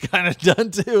Greyjoy is kind of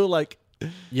done too. Like.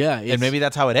 Yeah, and maybe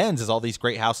that's how it ends. Is all these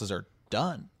great houses are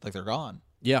done, like they're gone.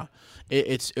 Yeah,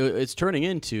 it's turning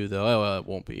into though. It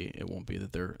won't be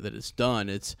that it's done.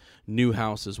 It's new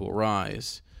houses will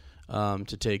rise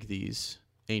to take these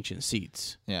ancient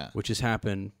seats. Yeah, which has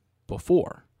happened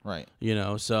before. Right.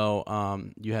 So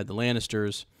you had the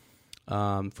Lannisters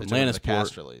from Lannisport,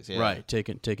 Casterlys, right,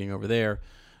 taking over there.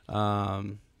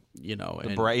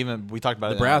 Even we talked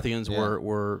about the Baratheons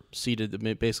were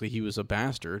seated. Basically, he was a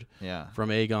bastard from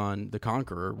Aegon the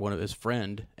Conqueror, one of his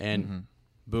friend, and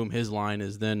boom, his line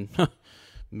is then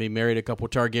married a couple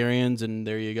of Targaryens, and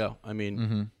there you go. I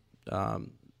mean,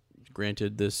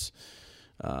 granted this,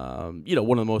 one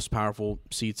of the most powerful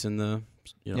seats in the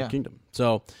kingdom.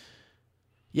 So,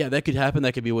 yeah, that could happen.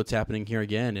 That could be what's happening here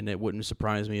again, and it wouldn't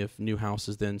surprise me if new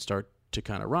houses then start to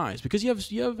kind of rise, because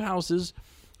you have houses.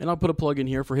 And I'll put a plug in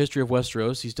here for History of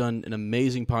Westeros. He's done an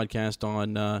amazing podcast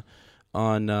on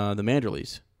the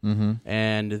Manderleys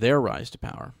and their rise to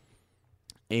power.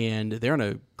 And they're in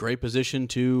a great position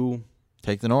to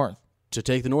take the North.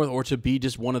 Or to be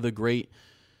just one of the great,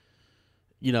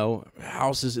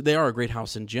 houses. They are a great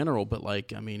house in general, but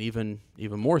even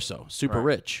more so, super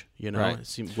rich. Right. It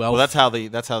seems well, that's how the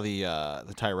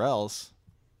Tyrells,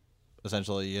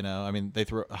 essentially. They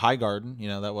threw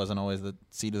Highgarden. that wasn't always the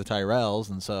seat of the Tyrells,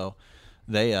 and so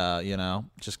they,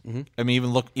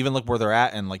 even look where they're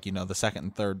at in the second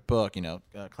and third book.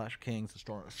 Clash of Kings, the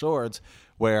Storm of Swords,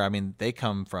 where they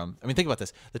come from. Think about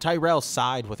this: the Tyrells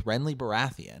side with Renly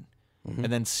Baratheon.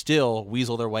 And then still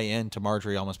weasel their way into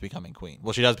Marjorie almost becoming queen.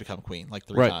 Well, she does become queen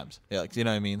 3 times. Yeah, you know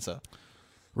what I mean? So,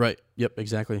 right. Yep.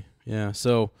 Exactly. Yeah.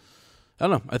 So, I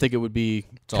don't know. I think it would be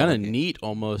kind of neat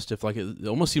almost if it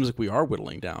almost seems like we are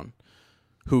whittling down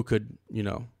who could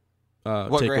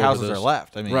what take great houses are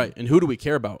left? Right. And who do we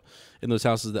care about in those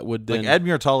houses that would then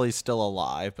Edmure Tully's still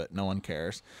alive, but no one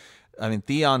cares.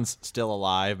 Theon's still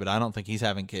alive, but I don't think he's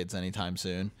having kids anytime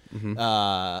soon.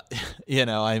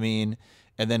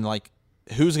 And then,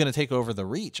 who's going to take over the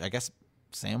Reach? I guess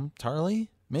Sam Tarly,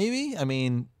 maybe?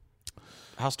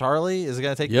 House Tarly is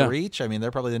going to take the Reach.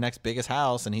 They're probably the next biggest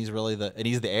house, and he's really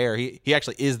he's the heir. He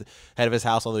actually is the head of his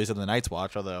house, although he's in the Night's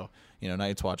Watch, although,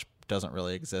 Night's Watch doesn't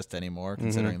really exist anymore,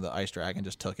 considering the Ice Dragon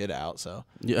just took it out, so.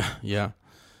 Yeah. I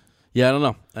don't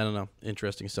know.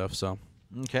 Interesting stuff, so.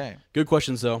 Okay. Good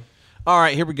questions, though. All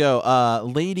right, here we go.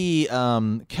 Lady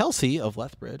Kelsey of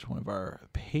Lethbridge, one of our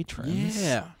patrons.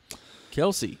 Yeah.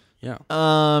 Kelsey, yeah.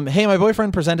 Hey, my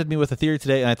boyfriend presented me with a theory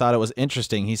today, and I thought it was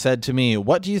interesting. He said to me,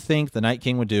 "What do you think the Night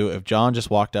King would do if Jon just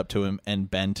walked up to him and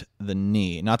bent the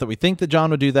knee?" Not that we think that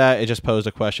Jon would do that. It just posed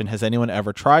a question. Has anyone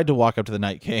ever tried to walk up to the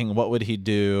Night King? What would he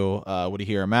do? Would he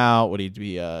hear him out? Would he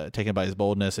be taken by his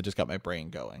boldness? It just got my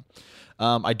brain going.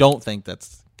 I don't think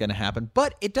that's going to happen,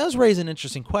 but it does raise an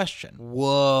interesting question.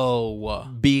 Whoa.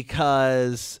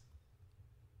 Because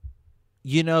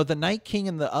the Night King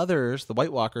and the others, the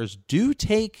White Walkers, do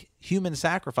take human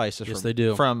sacrifices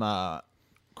from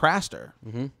Craster.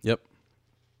 Mm-hmm. Yep.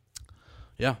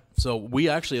 Yeah. So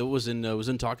it was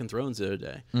in Talking Thrones the other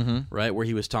day, right, where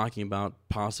he was talking about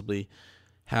possibly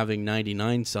having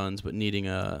 99 sons but needing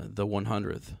the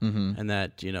 100th, and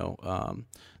that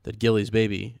that Gilly's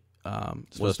baby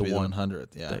was the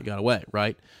 100th that got away,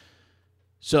 right?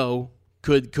 So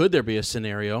could there be a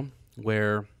scenario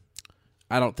where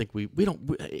I don't think we don't,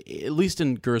 at least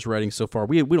in Gur's writing so far,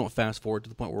 we don't fast forward to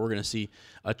the point where we're going to see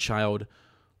a child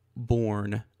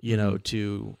born,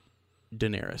 to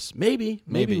Daenerys. Maybe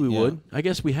we would. I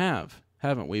guess we have,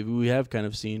 haven't we? We have kind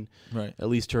of seen at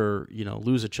least her,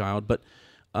 lose a child, but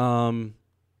so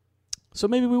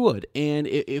maybe we would. And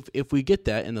if we get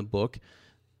that in the book,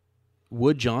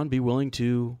 would Jon be willing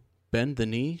to bend the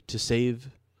knee to save,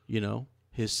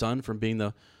 his son from being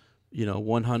the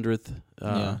 100th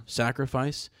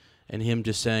sacrifice, and him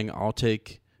just saying, "I'll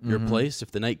take your place"?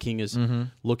 If the Night King is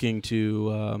looking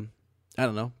to, I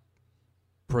don't know,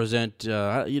 present, you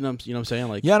know what I'm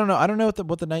saying? I don't know. I don't know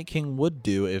what the Night King would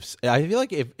do. If I feel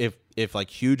like if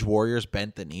huge warriors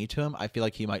bent the knee to him, I feel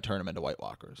like he might turn them into White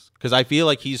Walkers, because I feel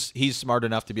like he's smart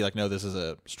enough to be like, no, this is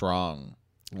a strong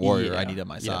warrior. I need on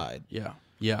my side. Yeah.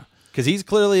 Because he's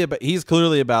clearly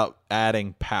about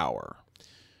adding power.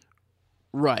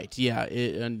 Right, yeah,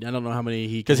 and I don't know how many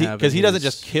he can have. Because he doesn't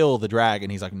just kill the dragon.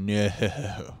 He's like, no,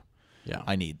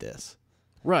 I need this.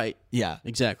 Right. Yeah.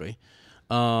 Exactly.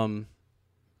 But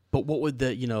what would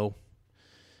they'd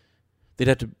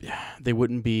have to, they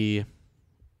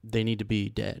need to be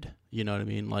dead. You know what I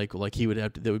mean? Like he would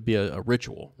have to, there would be a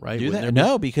ritual, right?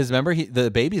 No, because remember, the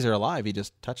babies are alive. He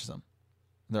just touches them.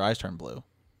 Their eyes turn blue.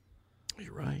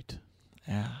 You're right.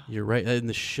 Yeah. You're right. In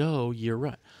the show, you're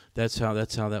right. That's how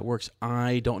that works.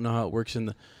 I don't know how it works in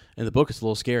the book. It's a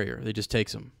little scarier. They just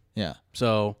takes them. Yeah.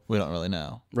 So we don't really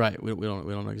know. Right. We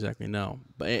don't exactly know.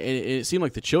 But it seemed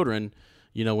like the children,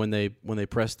 when they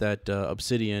press that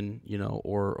obsidian,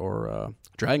 or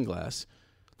dragon glass,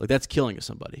 like that's killing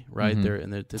somebody, right?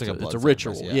 It's a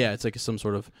ritual. Yeah. It's like some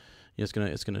sort of, it's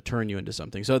gonna turn you into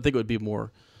something. So I think it would be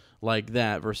more like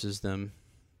that versus them,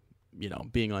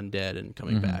 being undead and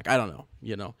coming back. I don't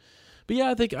know, But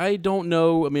yeah, I don't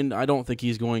know. I don't think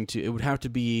he's going to. It would have to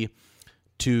be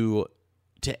to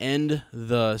end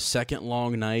the second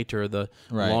long night or the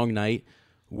long night.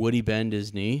 Would he bend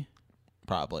his knee?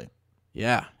 Probably.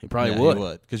 Yeah, he probably would. He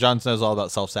would, because Jon Snow's all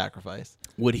about self-sacrifice.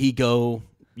 Would he go,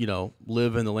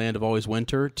 live in the land of always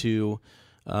winter to,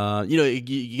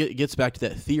 it gets back to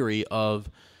that theory of,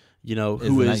 who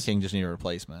the Night King just need a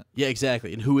replacement? Yeah,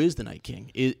 exactly. And who is the Night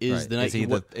King? Is the Night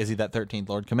King? Is he that 13th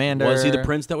Lord Commander? Was he the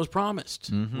prince that was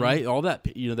promised? Right, all that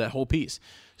that whole piece.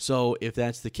 So if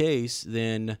that's the case,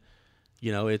 then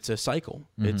it's a cycle.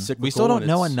 It's cyclical. We still don't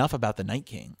know enough about the Night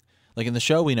King. Like in the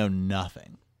show, we know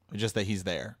nothing, just that he's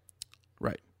there.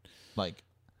 Right. Like.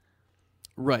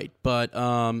 Right, but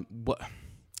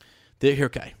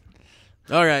okay.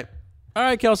 All right,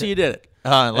 Kelsey, you did it.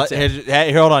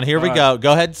 Hey, hold on. Here we go.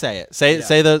 Go ahead and say it.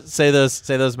 Say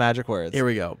those magic words. Here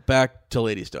we go. Back to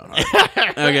Lady Stoneheart.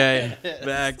 Okay.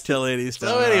 Back to Lady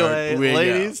Stoneheart. So anyway,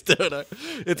 Lady Stoneheart.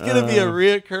 It's gonna be a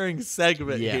reoccurring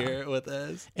segment here with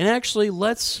us. And actually,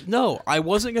 I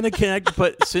wasn't gonna connect,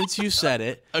 but since you said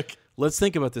it, okay. Let's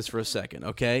think about this for a second,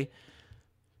 okay?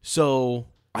 So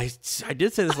I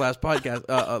did say this last podcast,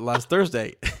 last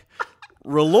Thursday.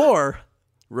 R'hllor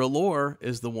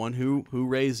is the one who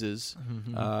raises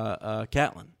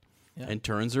Catelyn and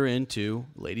turns her into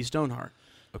Lady Stoneheart.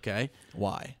 Okay,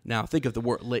 why? Now think of the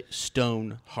word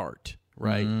Stoneheart,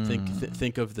 right?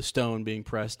 Think of the stone being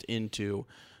pressed into,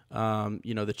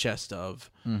 the chest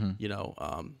of,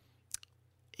 and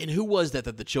who was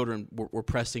that the children were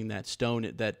pressing that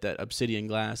stone, that obsidian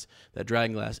glass, that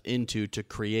dragon glass into to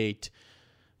create,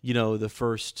 the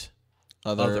first.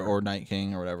 Other or Night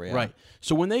King or whatever, yeah. Right.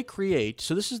 So when they create,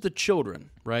 this is the children,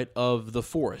 right, of the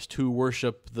forest who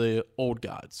worship the old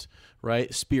gods,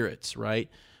 right, spirits,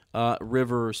 right,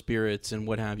 river spirits and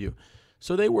what have you.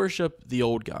 So they worship the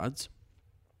old gods,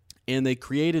 and they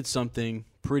created something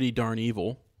pretty darn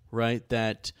evil, right,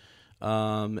 that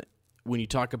when you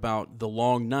talk about the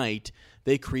long night,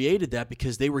 they created that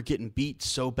because they were getting beat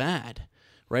so bad.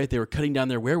 Right, they were cutting down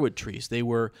their weirwood trees. They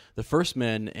were the first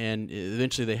men, and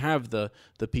eventually they have the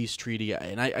peace treaty.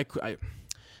 And I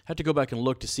had to go back and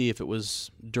look to see if it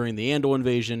was during the Andal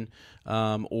invasion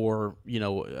or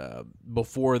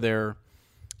before their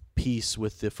peace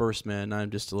with the first men. I'm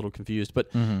just a little confused,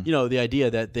 but the idea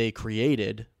that they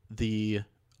created the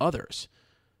others.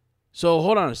 So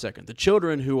hold on a second. The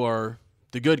children who are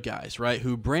the good guys, right?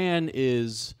 Who Bran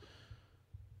is,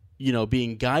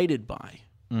 being guided by.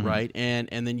 Right, and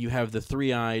then you have the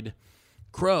three-eyed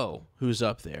crow who's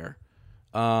up there,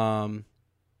 and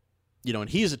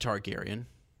he's a Targaryen,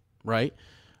 right?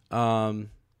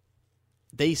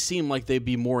 They seem like they'd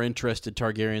be more interested,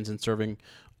 Targaryens, in serving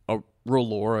a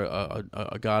R'hllor,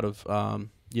 a god of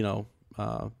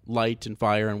light and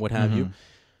fire and what have you.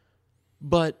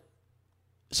 But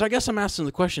so I guess I'm asking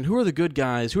the question: who are the good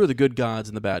guys? Who are the good gods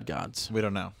and the bad gods? We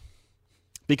don't know.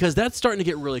 Because that's starting to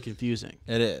get really confusing.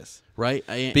 It is. Right?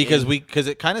 Because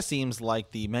it kind of seems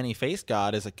like the many-faced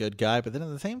god is a good guy, but then at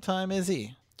the same time, is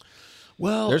he?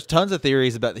 Well, there's tons of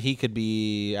theories about that he could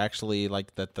be actually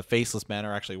like that the faceless men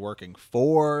are actually working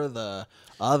for the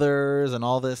others and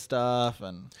all this stuff.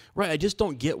 And right, I just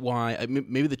don't get why.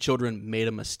 Maybe the children made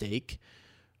a mistake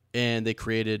and they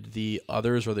created the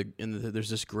others, there's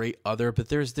this great other, but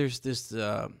there's this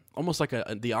almost like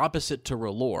the opposite to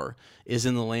R'hllor is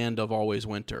in the land of always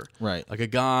winter, right? Like a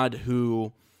god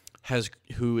who has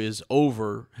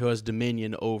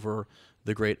dominion over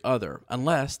the great other,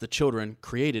 unless the children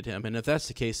created him, and if that's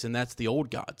the case, then that's the old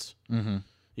gods. And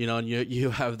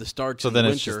you have the Starks. So in then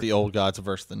the it's just the old gods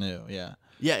versus the new, yeah.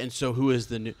 And so who is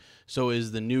the new? So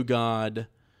is the new god?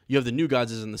 You have the new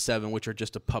gods as in the seven, which are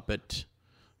just a puppet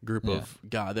group of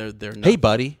God. They're not, hey,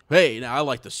 buddy. Hey, now I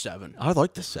like the seven. I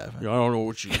like the seven. I don't know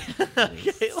what you,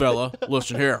 fella.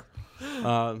 Listen here.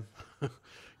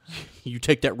 You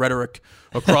take that rhetoric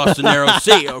across the narrow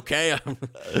sea, okay?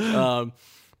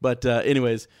 But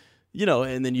anyways,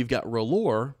 and then you've got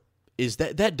R'hllor. Is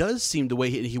that does seem the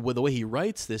way he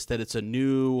writes this, that it's a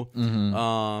new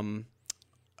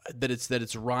that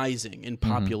it's rising in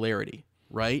popularity,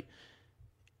 right?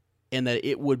 And that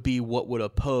it would be what would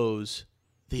oppose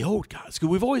the old gods, because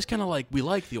we've always kind of we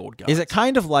like the old gods. Is it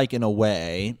kind of like, in a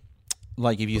way,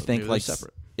 like if you think like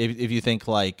separate. If you think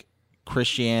like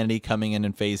Christianity coming in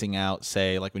and phasing out,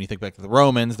 say like when you think back to the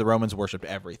Romans worshipped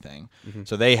everything.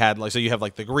 So they had so you have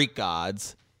like the Greek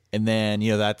gods, and then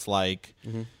that's like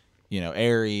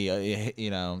Ares,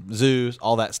 Zeus,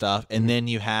 all that stuff, and then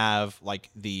you have like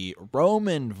the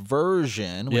Roman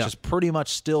version, which is pretty much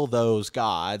still those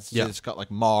gods. Yeah. It's got like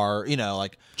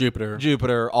like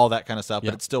Jupiter, all that kind of stuff,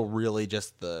 but it's still really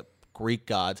just the Greek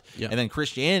gods. Yeah. And then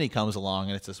Christianity comes along,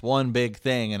 and it's this one big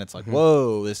thing, and it's like,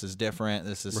 whoa, this is different.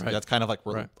 This is that's kind of like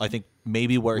I think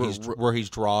maybe where he's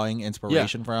drawing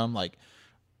inspiration from, like.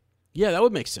 Yeah, that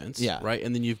would make sense. Yeah. Right,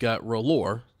 and then you've got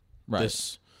R'hllor,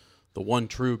 the one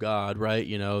true God, right?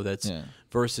 That's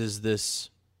versus this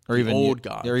or even old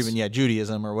gods, or even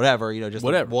Judaism or whatever. Just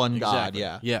whatever one God.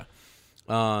 Yeah.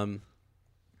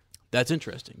 That's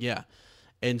interesting. Yeah.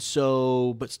 And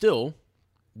so, but still,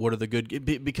 what are the good?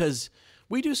 Because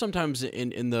we do sometimes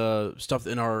in the stuff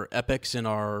in our epics, in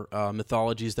our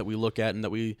mythologies that we look at and that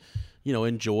we,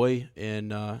 enjoy in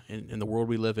the world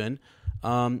we live in.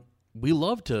 We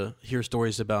love to hear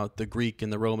stories about the Greek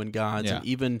and the Roman gods, and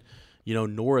even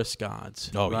Norse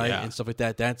gods, right, and stuff like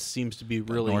that. That seems to be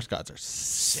really Norse gods are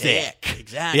sick.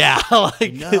 Exactly.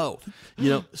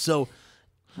 Yeah. So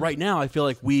right now I feel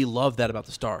like we love that about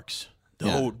the Starks.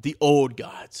 The old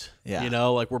gods. Yeah.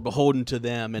 Like we're beholden to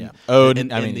them and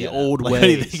the old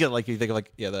ways. You think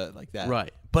like that.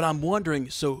 Right. But I'm wondering,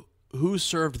 so who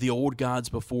served the old gods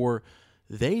before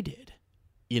they did?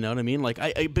 You know what I mean? Like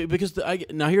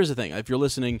now here's the thing. If you're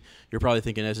listening, you're probably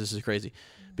thinking, this is crazy.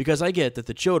 Because I get that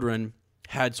the children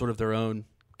had sort of their own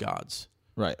gods.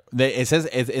 Right. It says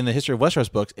in the History of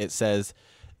Westeros books, it says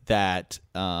that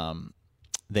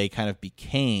they kind of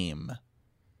became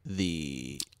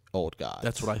the old gods.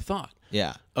 That's what I thought.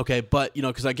 Yeah. Okay, but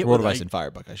because I get World of Ice and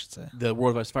Fire book, I should say. The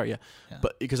World of Ice and Fire, yeah.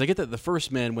 But because I get that the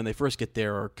first men, when they first get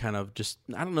there, are kind of just,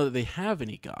 I don't know that they have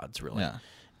any gods really. Yeah.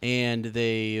 And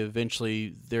they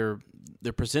eventually they're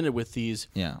presented with these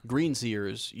green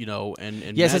seers,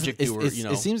 and magic doers.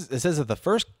 It says that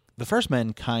the first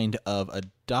men kind of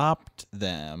adopt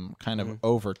them kind of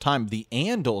over time. The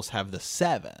Andals have the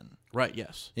 7. Right.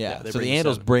 Yes. Yeah. So the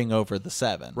Andals bring over the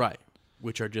 7. Right.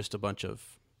 Which are just a bunch of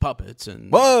puppets and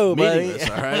buddy. meaningless,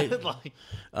 all right?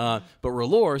 But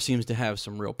R'hllor seems to have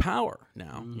some real power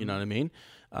now. You know what I mean?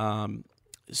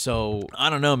 So I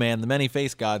don't know, man. The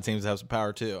many-faced god seems to have some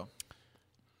power too.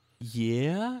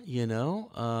 Yeah,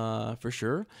 for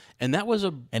sure. And that was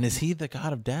And is he the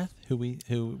god of death who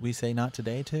we say not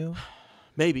today too?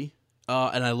 Maybe.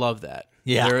 And I love that.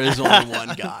 Yeah. There is only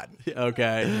one god.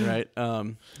 Okay, right.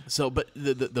 But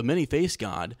the many-faced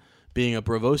god being a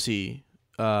Braavosi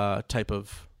type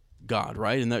of god,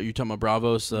 right? And that you're talking about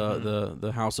Braavos,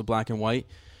 the House of Black and White.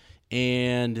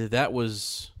 And that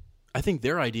was, I think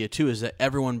their idea too is that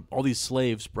all these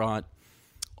slaves brought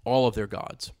all of their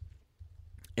gods.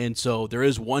 And so there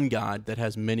is one god that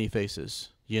has many faces,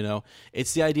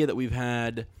 It's the idea that we've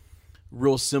had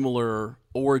real similar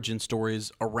origin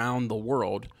stories around the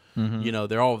world.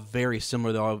 They're all very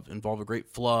similar. They all involve a great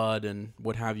flood and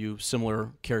what have you,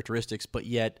 similar characteristics, but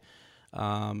yet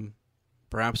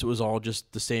perhaps it was all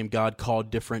just the same god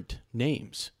called different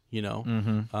names,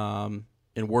 and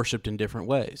worshipped in different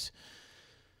ways.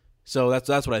 So that's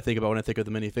what I think about when I think of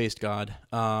the many-faced god.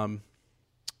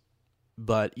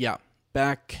 But yeah,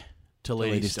 back to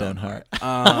Lady Stoneheart.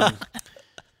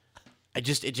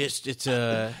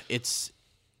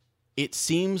 It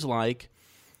seems like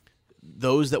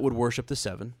those that would worship the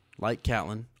 7, like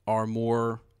Catelyn, are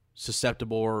more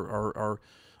susceptible or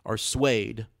are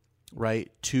swayed, right,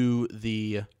 to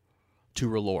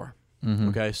R'hllor.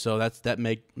 Okay, so that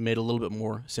made a little bit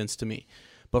more sense to me.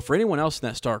 But for anyone else in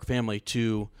that Stark family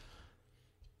to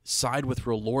side with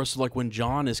R'hllor, so like when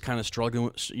Jon is kind of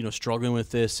struggling with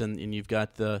this, and you've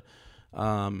got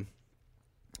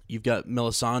you've got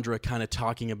Melisandre kind of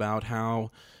talking about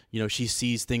how she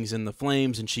sees things in the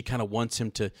flames and she kind of wants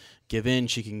him to give in.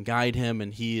 She can guide him,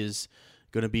 and he is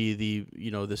going to be the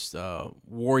this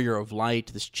warrior of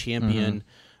light, this champion.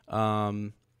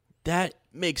 That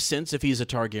makes sense if he's a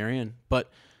Targaryen. But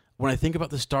when I think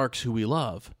about the Starks who we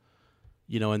love,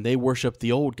 and they worship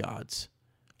the old gods,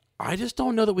 I just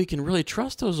don't know that we can really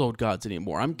trust those old gods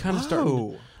anymore. I'm kind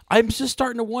of I'm just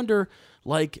starting to wonder,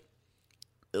 like,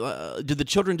 did the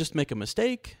children just make a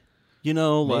mistake?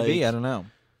 Maybe, I don't know.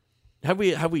 Have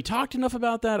we talked enough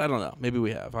about that? I don't know. Maybe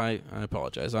we have. I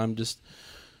apologize. I'm just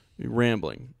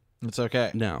rambling. It's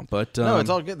okay. Now, but no, it's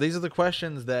all good. These are the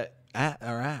questions that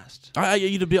are asked.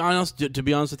 To be honest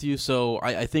with you, so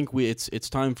I think it's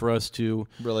time for us to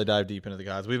really dive deep into the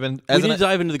gods. We need to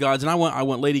dive into the gods, and I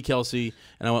want Lady Kelsey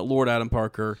and I want Lord Adam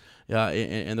Parker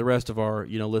and the rest of our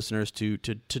listeners to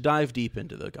dive deep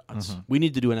into the gods. We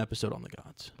need to do an episode on the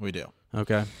gods. We do.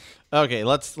 Okay.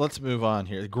 Let's move on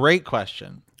here. Great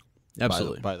question.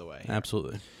 Absolutely. By the way.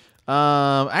 Absolutely.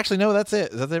 Actually, no. That's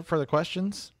it. Is that it for the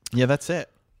questions? Yeah, that's it.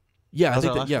 Yeah,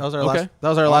 that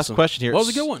was our last question here. That was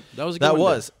a good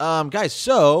one. Guys.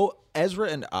 So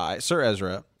Sir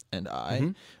Ezra and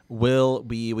I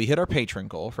we hit our patron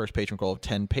goal, first patron goal of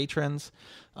 10 patrons.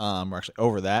 We're actually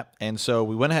over that, and so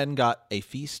we went ahead and got a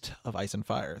Feast of Ice and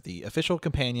Fire, the official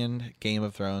companion Game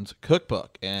of Thrones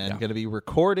cookbook, and going to be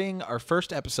recording our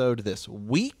first episode this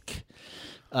week.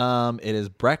 It is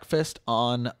Breakfast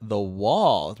on the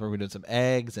Wall. We're doing some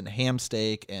eggs and ham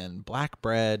steak and black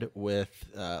bread with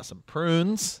some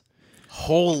prunes.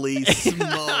 Holy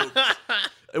smokes.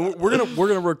 We're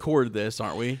gonna record this,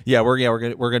 aren't we? Yeah, we're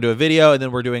gonna do a video, and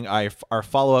then we're doing our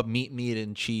follow up Meat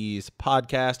and Cheese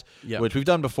podcast, which we've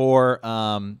done before,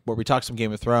 where we talk some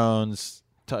Game of Thrones.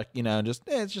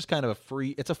 It's just kind of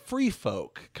it's a free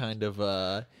folk kind of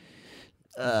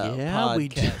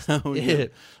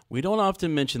podcast. We don't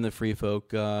often mention the free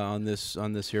folk on this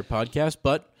here podcast,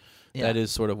 but that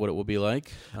is sort of what it will be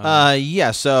like.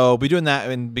 So be doing that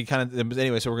and be kind of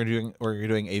anyway. So we're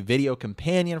doing a video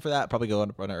companion for that. Probably go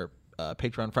on our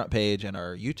Patreon front page and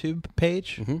our YouTube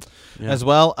page as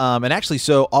well. And actually,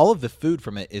 so all of the food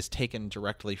from it is taken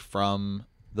directly from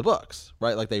the books,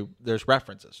 right? Like there's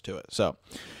references to it. So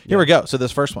here we go. So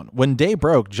this first one. When day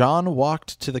broke, Jon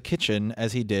walked to the kitchen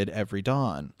as he did every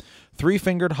dawn.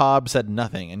 Three-fingered Hob said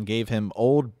nothing and gave him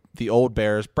the old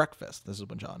bear's breakfast. This is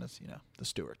when Jon is, the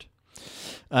steward.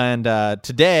 And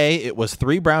today it was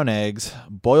 3 brown eggs,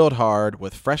 boiled hard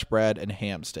with fresh bread and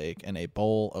ham steak, and a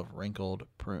bowl of wrinkled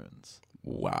prunes.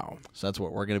 Wow. So that's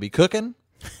what we're going to be cooking.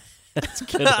 It's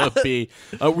gonna be.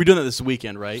 We're doing that this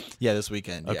weekend, right? Yeah, this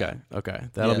weekend. Okay,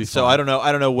 that'll be fun. So I don't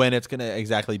know when it's gonna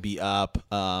exactly be up.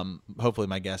 Hopefully,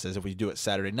 my guess is if we do it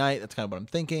Saturday night, that's kind of what I'm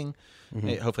thinking.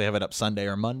 Hopefully, have it up Sunday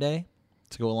or Monday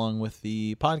to go along with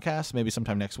the podcast. Maybe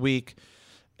sometime next week.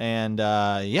 And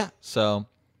so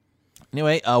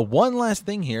anyway, one last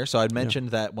thing here. So I'd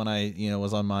mentioned that when I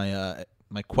was on my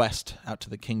my quest out to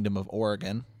the Kingdom of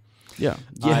Oregon.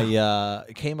 I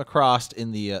came across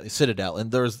in the Citadel,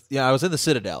 and I was in the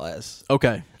Citadel as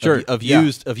of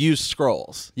used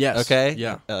scrolls. Yes. Okay.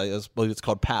 Yeah. I believe it's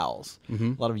called pals.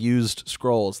 A lot of used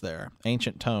scrolls there,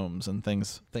 ancient tomes and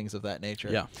things of that nature.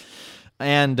 Yeah.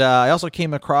 And I also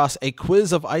came across a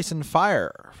Quiz of Ice and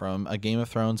Fire from a Game of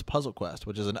Thrones puzzle quest,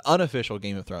 which is an unofficial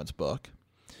Game of Thrones book.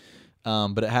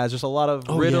 But it has just a lot of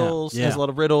riddles. It has a lot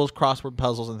of riddles, crossword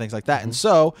puzzles, and things like that. And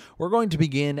so we're going to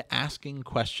begin asking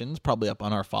questions, probably up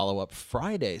on our follow-up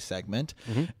Friday segment,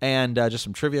 and just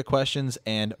some trivia questions,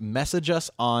 and message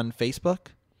us on Facebook.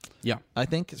 Yeah. I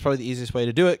think it's probably the easiest way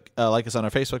to do it. Like us on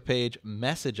our Facebook page,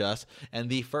 message us, and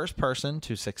the first person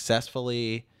to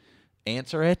successfully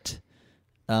answer it,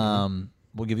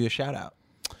 we'll give you a shout-out.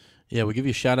 Yeah, we'll give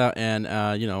you a shout out, and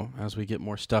as we get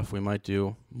more stuff, we might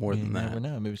do more than that. Never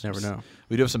know. Maybe never know.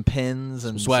 We do have some pins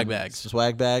and swag bags.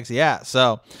 Swag bags. Yeah.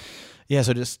 So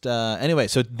just anyway.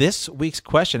 So this week's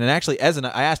question, and actually, I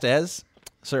asked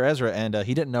Sir Ezra, and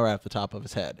he didn't know right off the top of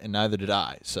his head, and neither did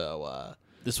I. So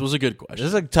this was a good question.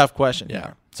 This is a tough question. Yeah.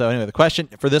 Here. So anyway, the question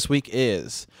for this week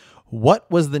is,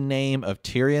 what was the name of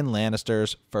Tyrion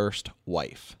Lannister's first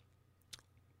wife?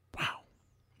 Wow.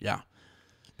 Yeah.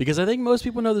 Because I think most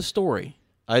people know the story.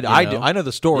 I do. I know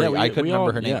the story. I couldn't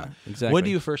remember her name. Yeah, exactly. When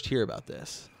do you first hear about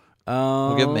this?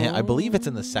 We'll give him a hint. I believe it's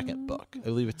in the second book. I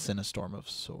believe it's in A Storm of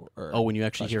Swords. When you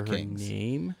actually hear her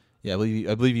name? Yeah, I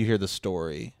believe you hear the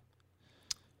story.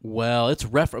 Well, it's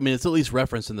it's at least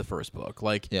referenced in the first book.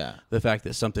 Like the fact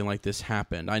that something like this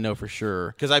happened. I know for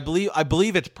sure. Because I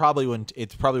believe it's probably when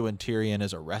Tyrion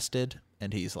is arrested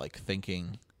and he's like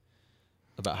thinking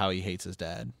about how he hates his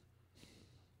dad.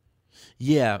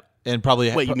 Yeah, and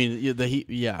probably. Wait, you mean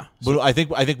yeah? But I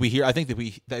think we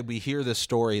hear this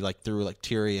story like through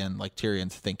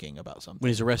Tyrion's thinking about something when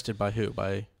he's arrested by who?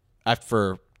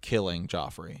 After killing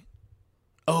Joffrey.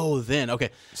 Oh, then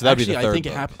okay. So that'd be the third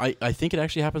book. I think it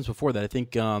actually happens before that. I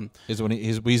think is when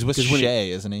he's with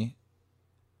Shay, isn't he?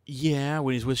 Yeah,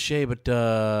 when he's with Shay, but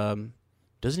doesn't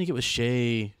he get with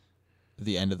Shay at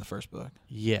the end of the first book?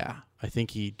 Yeah, I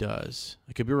think he does.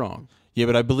 I could be wrong. Yeah,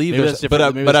 but I believe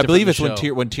I believe it's when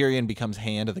Tyrion becomes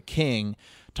Hand of the King,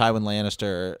 Tywin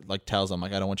Lannister tells him I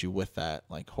don't want you with that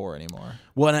whore anymore.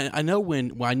 Well, I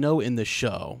know in the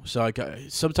show. So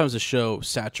sometimes the show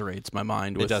saturates my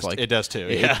mind with it does too.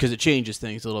 Because it changes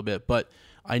things a little bit. But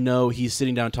I know he's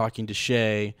sitting down talking to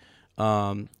Shay,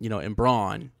 and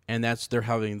Bronn, and they're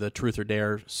having the truth or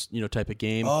dare type of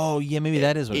game. Oh yeah, maybe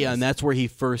that is what. Yeah, and that's where he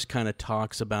first kind of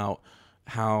talks about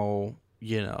how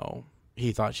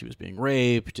he thought she was being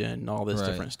raped and all this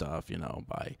different stuff,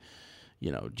 by,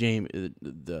 Jaime,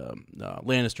 the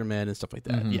Lannister men and stuff like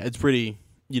that. Yeah, it's pretty,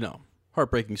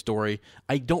 heartbreaking story.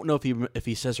 I don't know if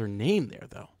he says her name there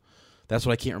though. That's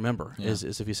what I can't remember is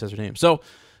if he says her name. So,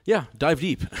 yeah, dive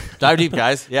deep,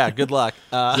 guys. Yeah, good luck.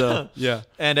 Yeah.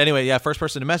 And anyway, first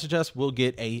person to message us will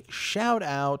get a shout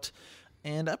out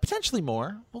and potentially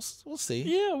more. We'll see.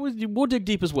 Yeah, we'll dig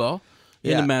deep as well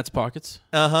into Matt's pockets.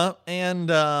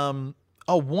 And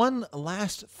one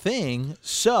last thing.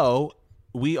 So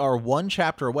we are one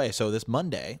chapter away. So this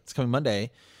coming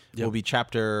Monday, will be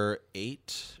chapter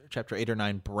 8 or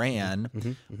 9,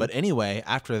 Bran. But anyway,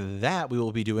 after that, we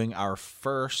will be doing our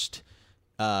first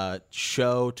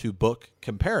show to book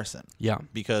comparison. Yeah.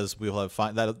 Because we will have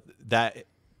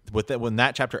when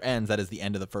that chapter ends, that is the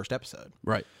end of the first episode.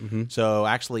 Right. Mm-hmm. So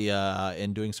actually,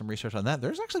 in doing some research on that,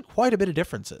 there's actually quite a bit of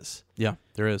differences. Yeah,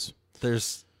 there is.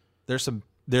 There's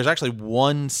actually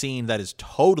one scene that is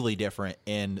totally different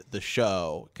in the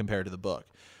show compared to the book.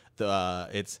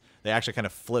 They actually kind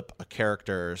of flip a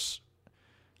character's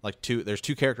there's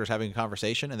two characters having a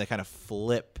conversation, and they kind of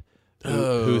flip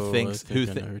who thinks I know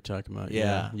what you're talking about.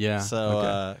 Yeah.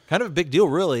 So kind of a big deal,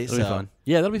 really. That'll be fun.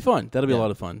 Yeah, that'll be fun. That'll be a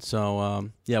lot of fun.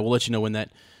 So we'll let you know when that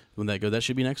goes. That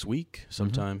should be next week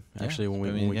sometime. Mm-hmm. Actually,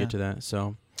 when we get to that.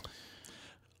 So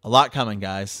a lot coming,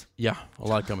 guys. Yeah, a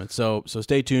lot coming. So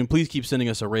stay tuned. Please keep sending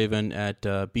us a Raven at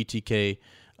BTK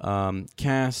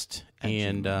cast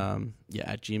and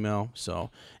at Gmail.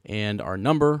 So and our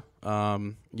number.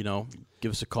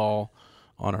 Give us a call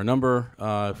on our number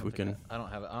if we can. I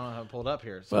don't have it pulled up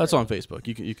here. Well, that's on Facebook.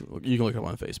 You can look it up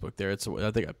on Facebook. There, I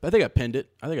think I pinned it.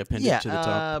 I think I pinned it to the top.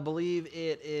 I believe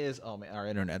it is. Oh man, our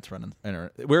internet's running.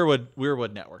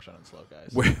 Weirwood Network's running slow, guys.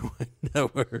 Weirwood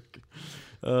Network.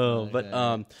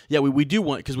 We do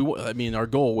want, because our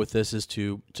goal with this is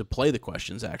to play the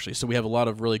questions actually. So we have a lot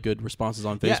of really good responses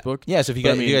on Facebook. Yeah. So if you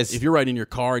guys, if you're riding in your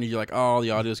car and you're like, oh, the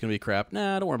audio is gonna be crap.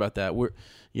 Nah, don't worry about that. We'll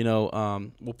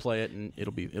play it and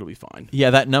it'll be fine. Yeah,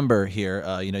 that number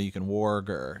here, you can warg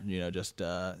or just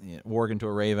warg into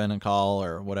a Raven and call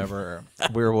or whatever. Or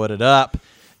Weirwood it up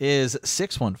is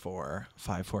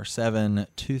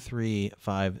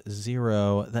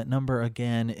 614-547-2350. That number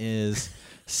again is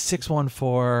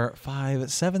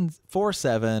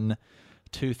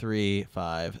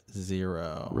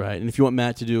 614-547-2350. Right, and if you want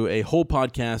Matt to do a whole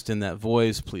podcast in that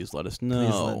voice, please let us know.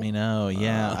 Please let me know.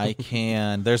 Yeah, I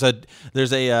can. There's a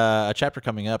chapter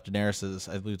coming up. Daenerys's,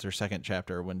 I believe it's her second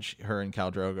chapter when her and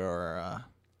Khal Drogo are.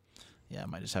 I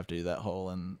might just have to do that whole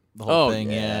thing.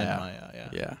 Yeah.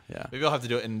 Maybe I'll have to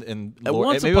do it in maybe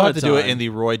I'll have to do it in the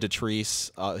Roy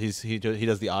Dotrice. He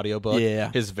does the audiobook.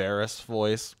 Yeah. His Varys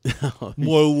voice. My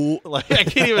lord. I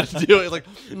can't even do it. It's like,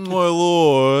 my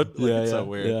lord. It's so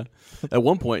weird. Yeah. At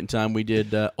one point in time, we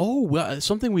did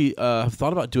something we have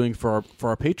thought about doing for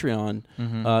our Patreon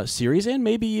series, and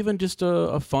maybe even just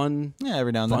a fun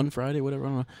every now and then Friday, whatever. I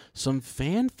don't know, some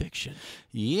fan fiction.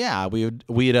 Yeah, we'd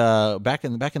back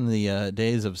in the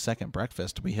days of Second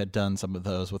Breakfast, we had done some of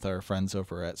those with our friends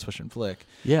over at Swish and Flick.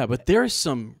 Yeah, but there's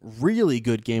some really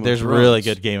good Game of Thrones. There's really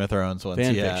good Game of Thrones ones.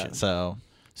 Fan fiction. So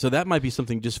that might be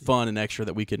something just fun and extra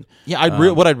that we can.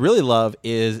 Yeah, what I'd really love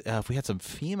is if we had some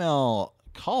female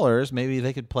callers, maybe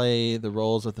they could play the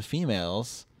roles of the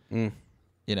females. Or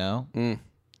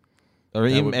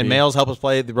males help us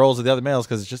play the roles of the other males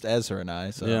because it's just Ezra and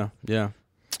I. So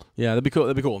yeah, that'd be cool.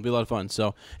 It'd be a lot of fun.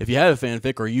 So if you have a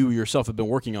fanfic or you yourself have been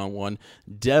working on one,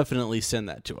 definitely send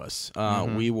that to us.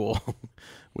 We will,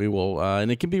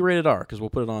 and it can be rated R because we'll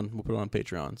put it on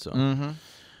Patreon. So.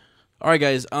 All right,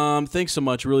 guys. Thanks so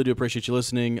much. Really do appreciate you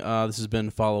listening. This has been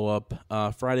Follow Up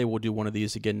Friday. We'll do one of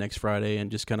these again next Friday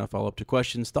and just kind of follow up to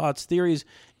questions, thoughts, theories,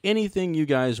 anything you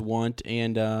guys want.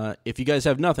 And if you guys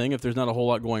have nothing, if there's not a whole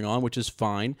lot going on, which is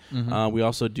fine, we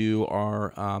also do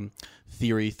our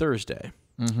Theory Thursday.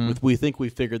 We think we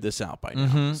figured this out by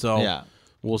now. So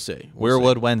we'll see.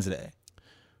 Weirwood Wednesday.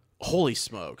 Holy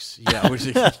smokes. Yeah,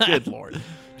 good Lord.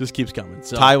 Just keeps coming.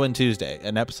 So. Tywin Tuesday,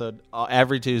 an episode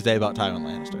every Tuesday about Tywin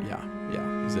Lannister.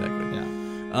 Yeah, exactly. Yeah.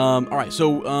 All right,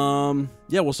 so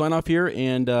we'll sign off here,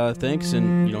 and thanks,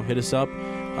 and hit us up.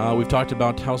 We've talked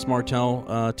about House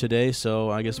Martell today, so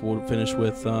I guess we'll finish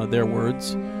with their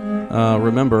words.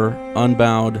 Remember,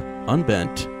 unbowed,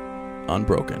 unbent,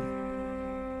 unbroken.